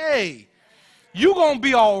okay. You're going to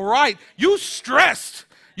be all right. You stressed.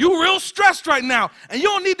 You real stressed right now. And you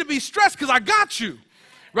don't need to be stressed because I got you,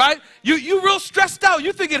 right? You real stressed out.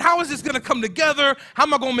 You're thinking, how is this going to come together? How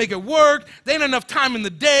am I going to make it work? There ain't enough time in the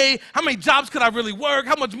day. How many jobs could I really work?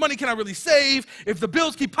 How much money can I really save if the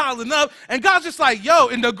bills keep piling up? And God's just like, yo,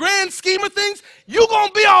 in the grand scheme of things, you're going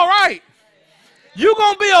to be all right. You're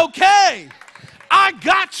going to be okay. I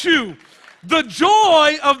got you. The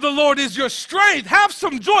joy of the Lord is your strength. Have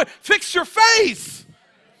some joy. Fix your face.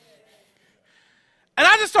 And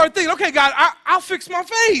I just started thinking, okay, God, I'll fix my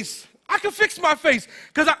face. I can fix my face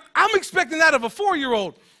because I'm expecting that of a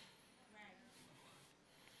 4-year-old.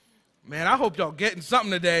 Man, I hope y'all getting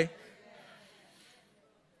something today.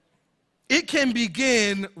 It can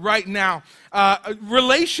begin right now.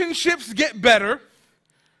 Relationships get better,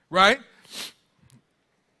 right?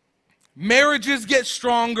 Marriages get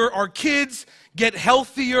stronger. Our kids get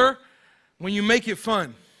healthier when you make it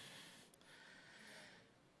fun.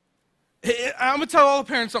 I'm going to tell all the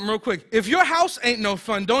parents something real quick. If your house ain't no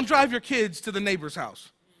fun, don't drive your kids to the neighbor's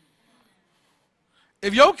house.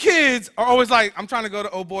 If your kids are always like, I'm trying to go to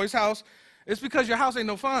old boy's house, it's because your house ain't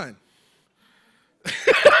no fun.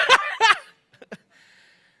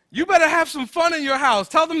 You better have some fun in your house.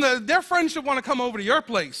 Tell them that their friends should want to come over to your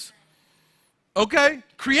place. Okay?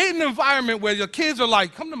 Create an environment where your kids are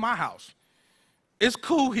like, come to my house. It's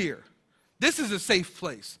cool here. This is a safe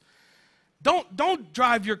place. Don't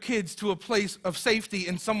drive your kids to a place of safety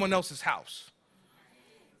in someone else's house.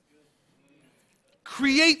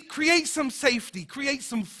 Create some safety, create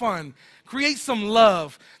some fun, create some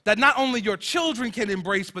love that not only your children can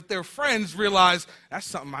embrace, but their friends realize that's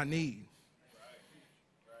something I need.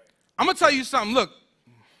 I'm going to tell you something. Look,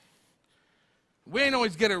 we ain't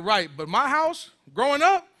always get it right, but my house, growing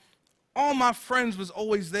up, all my friends was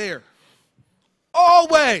always there.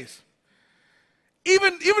 Always.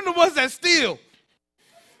 Even the ones that steal.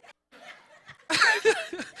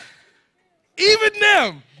 Even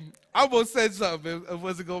them. I almost said something. It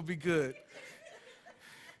wasn't going to be good.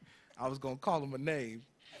 I was going to call them a name.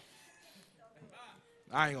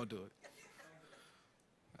 I ain't going to do it.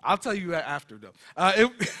 I'll tell you that after, though.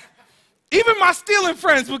 Even my stealing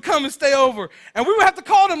friends would come and stay over, and we would have to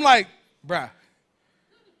call them like, bruh,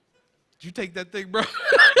 did you take that thing, bro?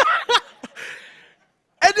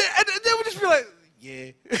 and they would just be like,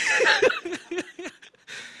 yeah.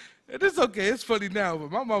 And it's okay. It's funny now,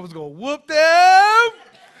 but my mom was going to whoop them.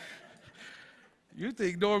 You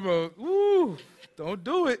think Norma, ooh, don't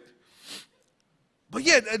do it. But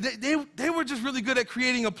yeah, they were just really good at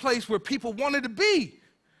creating a place where people wanted to be.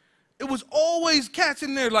 It was always cats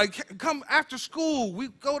in there, like, come after school, we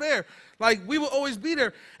go there. Like, we would always be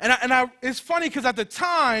there. And it's funny because at the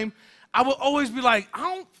time, I would always be like,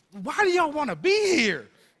 why do y'all want to be here?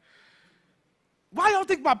 Why y'all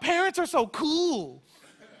think my parents are so cool?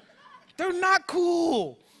 They're not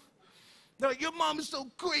cool. They're like, your mom is so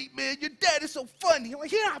great, man. Your dad is so funny. I'm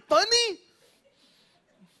like, you're not funny.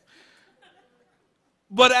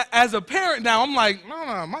 But as a parent now, I'm like,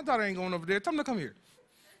 no, my daughter ain't going over there. Tell them to come here.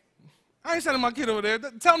 I ain't sending my kid over there.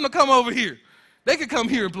 Tell them to come over here. They can come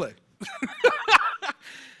here and play.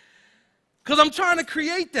 Because I'm trying to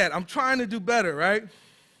create that. I'm trying to do better, right?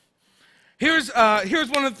 Here's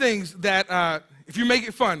one of the things that, if you make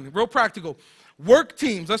it fun, real practical. Work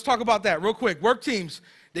teams, let's talk about that real quick. Work teams,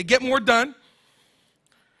 they get more done,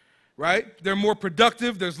 right? They're more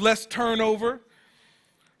productive. There's less turnover.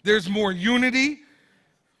 There's more unity,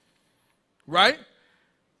 right?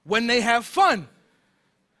 When they have fun.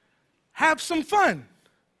 Have some fun.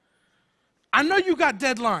 I know you got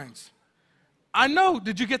deadlines. I know,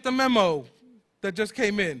 did you get the memo that just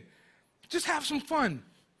came in? Just have some fun.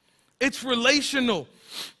 It's relational.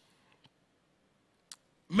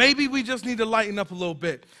 Maybe we just need to lighten up a little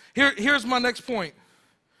bit. Here's my next point.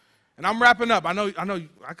 And I'm wrapping up. I know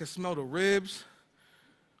I can smell the ribs.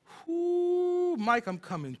 Ooh, Mike, I'm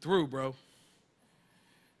coming through, bro.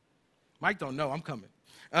 Mike don't know I'm coming.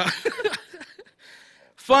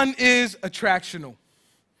 Fun is attractional.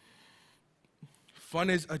 Fun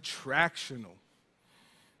is attractional.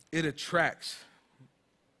 It attracts.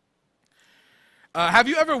 Have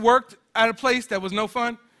you ever worked at a place that was no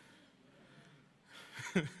fun?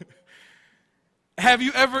 Have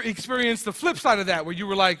you ever experienced the flip side of that where you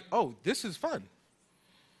were like, oh, this is fun?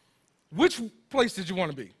 Which place did you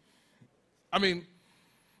want to be? I mean,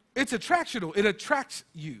 it's attractional. It attracts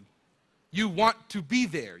you. You want to be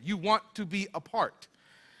there. You want to be a part,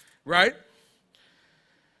 right?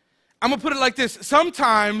 I'm going to put it like this.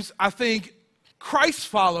 Sometimes I think Christ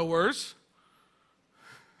followers,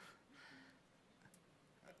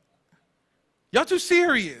 y'all too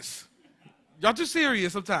serious. Y'all too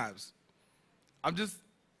serious sometimes.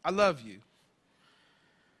 I love you.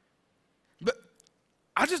 But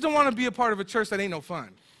I just don't want to be a part of a church that ain't no fun.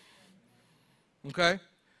 Okay?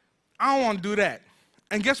 I don't want to do that.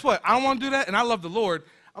 And guess what? I don't want to do that, and I love the Lord.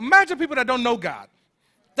 Imagine people that don't know God.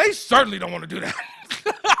 They certainly don't want to do that.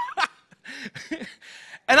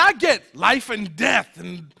 And I get life and death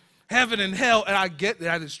and heaven and hell, and I get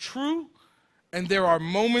that is true, and there are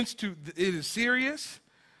moments it is serious,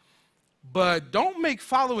 but don't make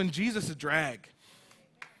following Jesus a drag.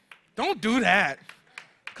 Don't do that.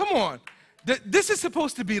 Come on. This is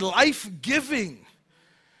supposed to be life-giving.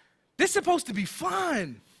 This is supposed to be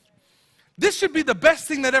fun. This should be the best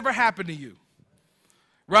thing that ever happened to you,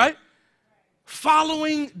 right?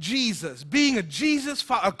 Following Jesus, being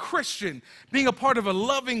a Christian, being a part of a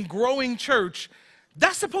loving, growing church,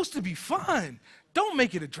 that's supposed to be fun. Don't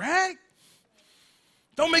make it a drag.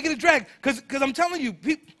 Don't make it a drag, because I'm telling you,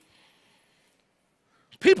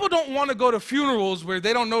 people don't want to go to funerals where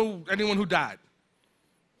they don't know anyone who died.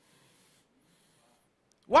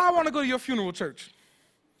 Why I want to go to your funeral, church?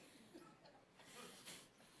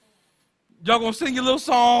 Y'all gonna sing your little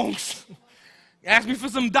songs, ask me for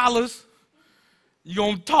some dollars, you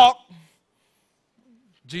gonna talk.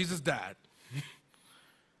 Jesus died.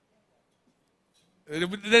 They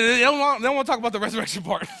don't want to talk about the resurrection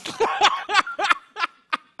part.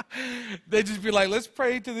 They just be like, let's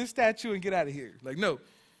pray to this statue and get out of here. Like, no,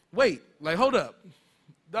 wait, like, hold up.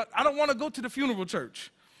 I don't want to go to the funeral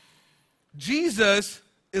church. Jesus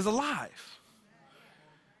is alive,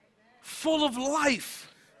 full of life.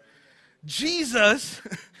 Jesus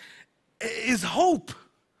is hope,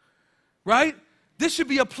 right? This should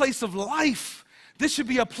be a place of life. This should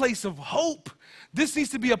be a place of hope. This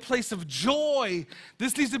needs to be a place of joy.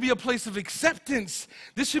 This needs to be a place of acceptance.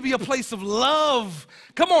 This should be a place of love.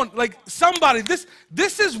 Come on, like somebody,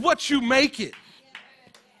 this is what you make it.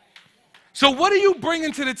 So what are you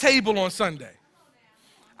bringing to the table on Sunday?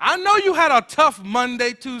 I know you had a tough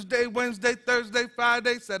Monday, Tuesday, Wednesday, Thursday,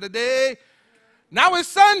 Friday, Saturday. Now it's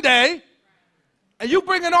Sunday, and you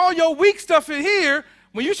bringing all your weak stuff in here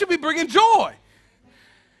when you should be bringing joy.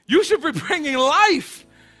 You should be bringing life.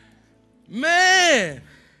 Man.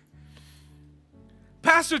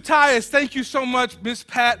 Pastor Tyus, thank you so much, Miss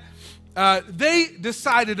Pat. They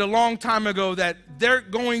decided a long time ago that they're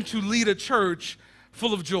going to lead a church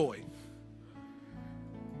full of joy.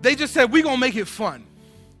 They just said, we're going to make it fun.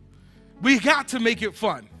 We got to make it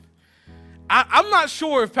fun. I'm not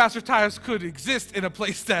sure if Pastor Tyus could exist in a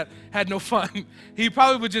place that had no fun. He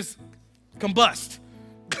probably would just combust.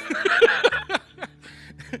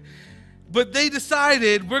 But they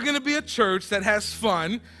decided we're going to be a church that has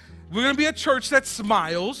fun. We're going to be a church that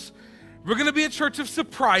smiles. We're going to be a church of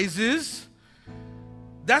surprises.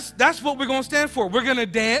 That's what we're going to stand for. We're going to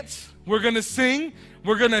dance. We're going to sing.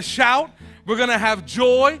 We're going to shout. We're going to have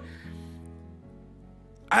joy.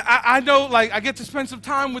 I know, like, I get to spend some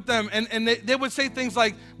time with them, and they would say things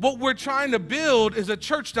like, what we're trying to build is a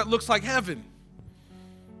church that looks like heaven.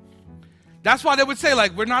 That's why they would say,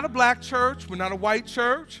 like, we're not a black church, we're not a white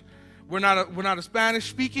church, we're not a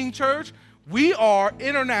Spanish-speaking church. We are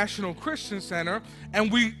International Christian Center, and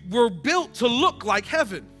we're built to look like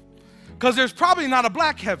heaven, because there's probably not a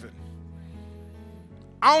black heaven.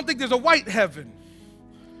 I don't think there's a white heaven,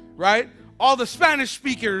 right? All the Spanish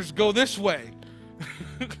speakers go this way.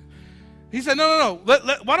 He said, no.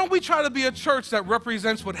 Why don't we try to be a church that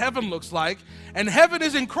represents what heaven looks like? And heaven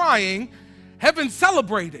isn't crying. Heaven's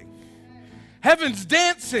celebrating. Heaven's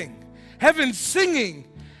dancing. Heaven's singing.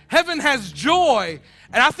 Heaven has joy.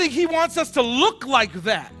 And I think he wants us to look like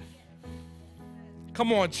that.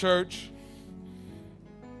 Come on, church.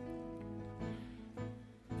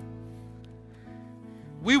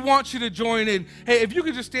 We want you to join in. Hey, if you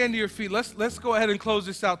could just stand to your feet, let's go ahead and close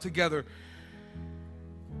this out together.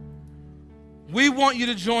 We want you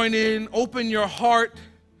to join in, open your heart.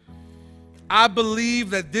 I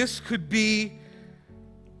believe that this could be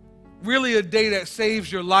really a day that saves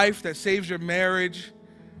your life, that saves your marriage.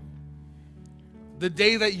 The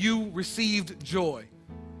day that you received joy.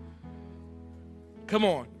 Come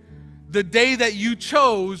on. The day that you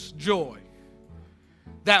chose joy.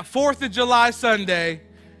 That 4th of July Sunday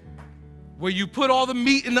where you put all the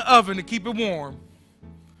meat in the oven to keep it warm,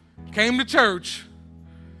 came to church.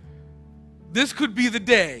 This could be the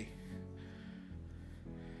day.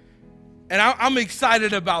 And I'm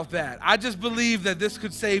excited about that. I just believe that this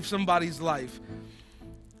could save somebody's life.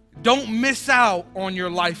 Don't miss out on your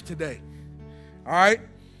life today. All right?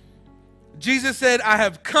 Jesus said, I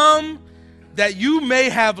have come that you may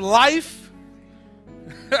have life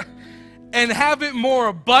and have it more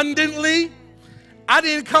abundantly. I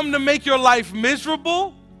didn't come to make your life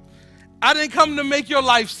miserable. I didn't come to make your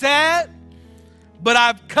life sad. But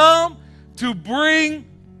I've come to bring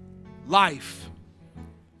life.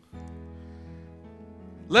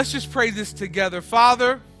 Let's just pray this together.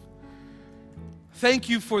 Father, thank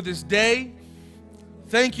you for this day.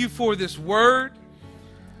 Thank you for this word.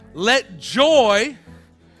 Let joy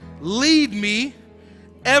lead me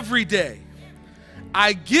every day.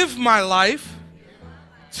 I give my life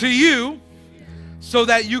to you so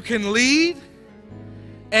that you can lead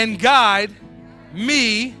and guide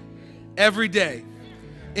me every day.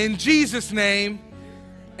 In Jesus' name,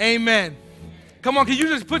 amen. Come on, can you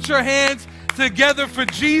just put your hands together for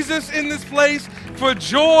Jesus in this place, for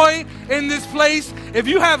joy in this place? If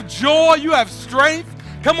you have joy, you have strength.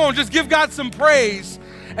 Come on, just give God some praise.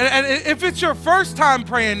 And if it's your first time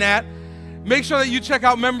praying that, make sure that you check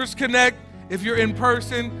out Members Connect. If you're in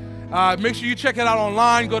person, make sure you check it out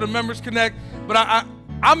online. Go to Members Connect. But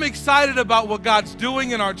I'm excited about what God's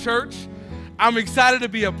doing in our church. I'm excited to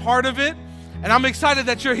be a part of it. And I'm excited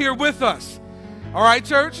that you're here with us. All right,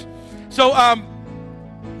 church? So,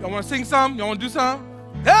 y'all want to sing some? Y'all want to do some?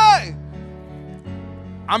 Hey!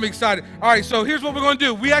 I'm excited. All right, so here's what we're going to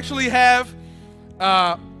do. We actually have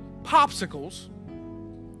popsicles,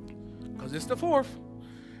 because it's the 4th.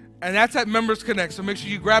 And that's at Members Connect. So make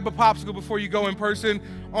sure you grab a popsicle before you go in person.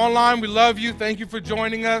 Online, we love you. Thank you for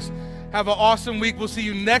joining us. Have an awesome week. We'll see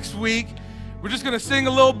you next week. We're just going to sing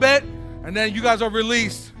a little bit, and then you guys are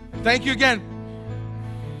released. Thank you again.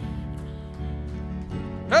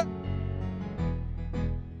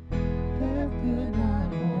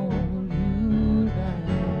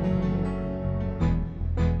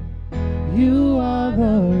 You are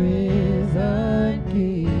the risen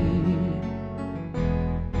King,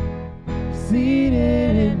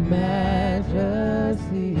 seated in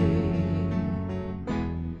majesty.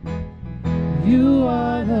 You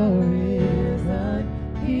are the risen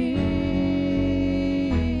King.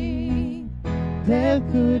 Death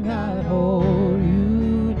could not hold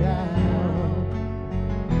you down.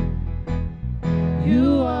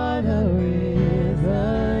 You are the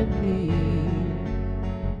risen King,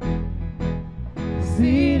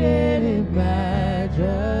 seated in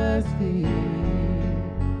majesty.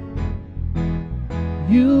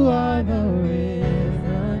 You are the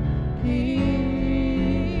risen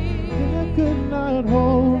King. Death could not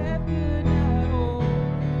hold.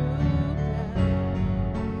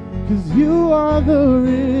 'Cause you are the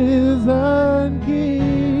risen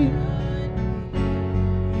King.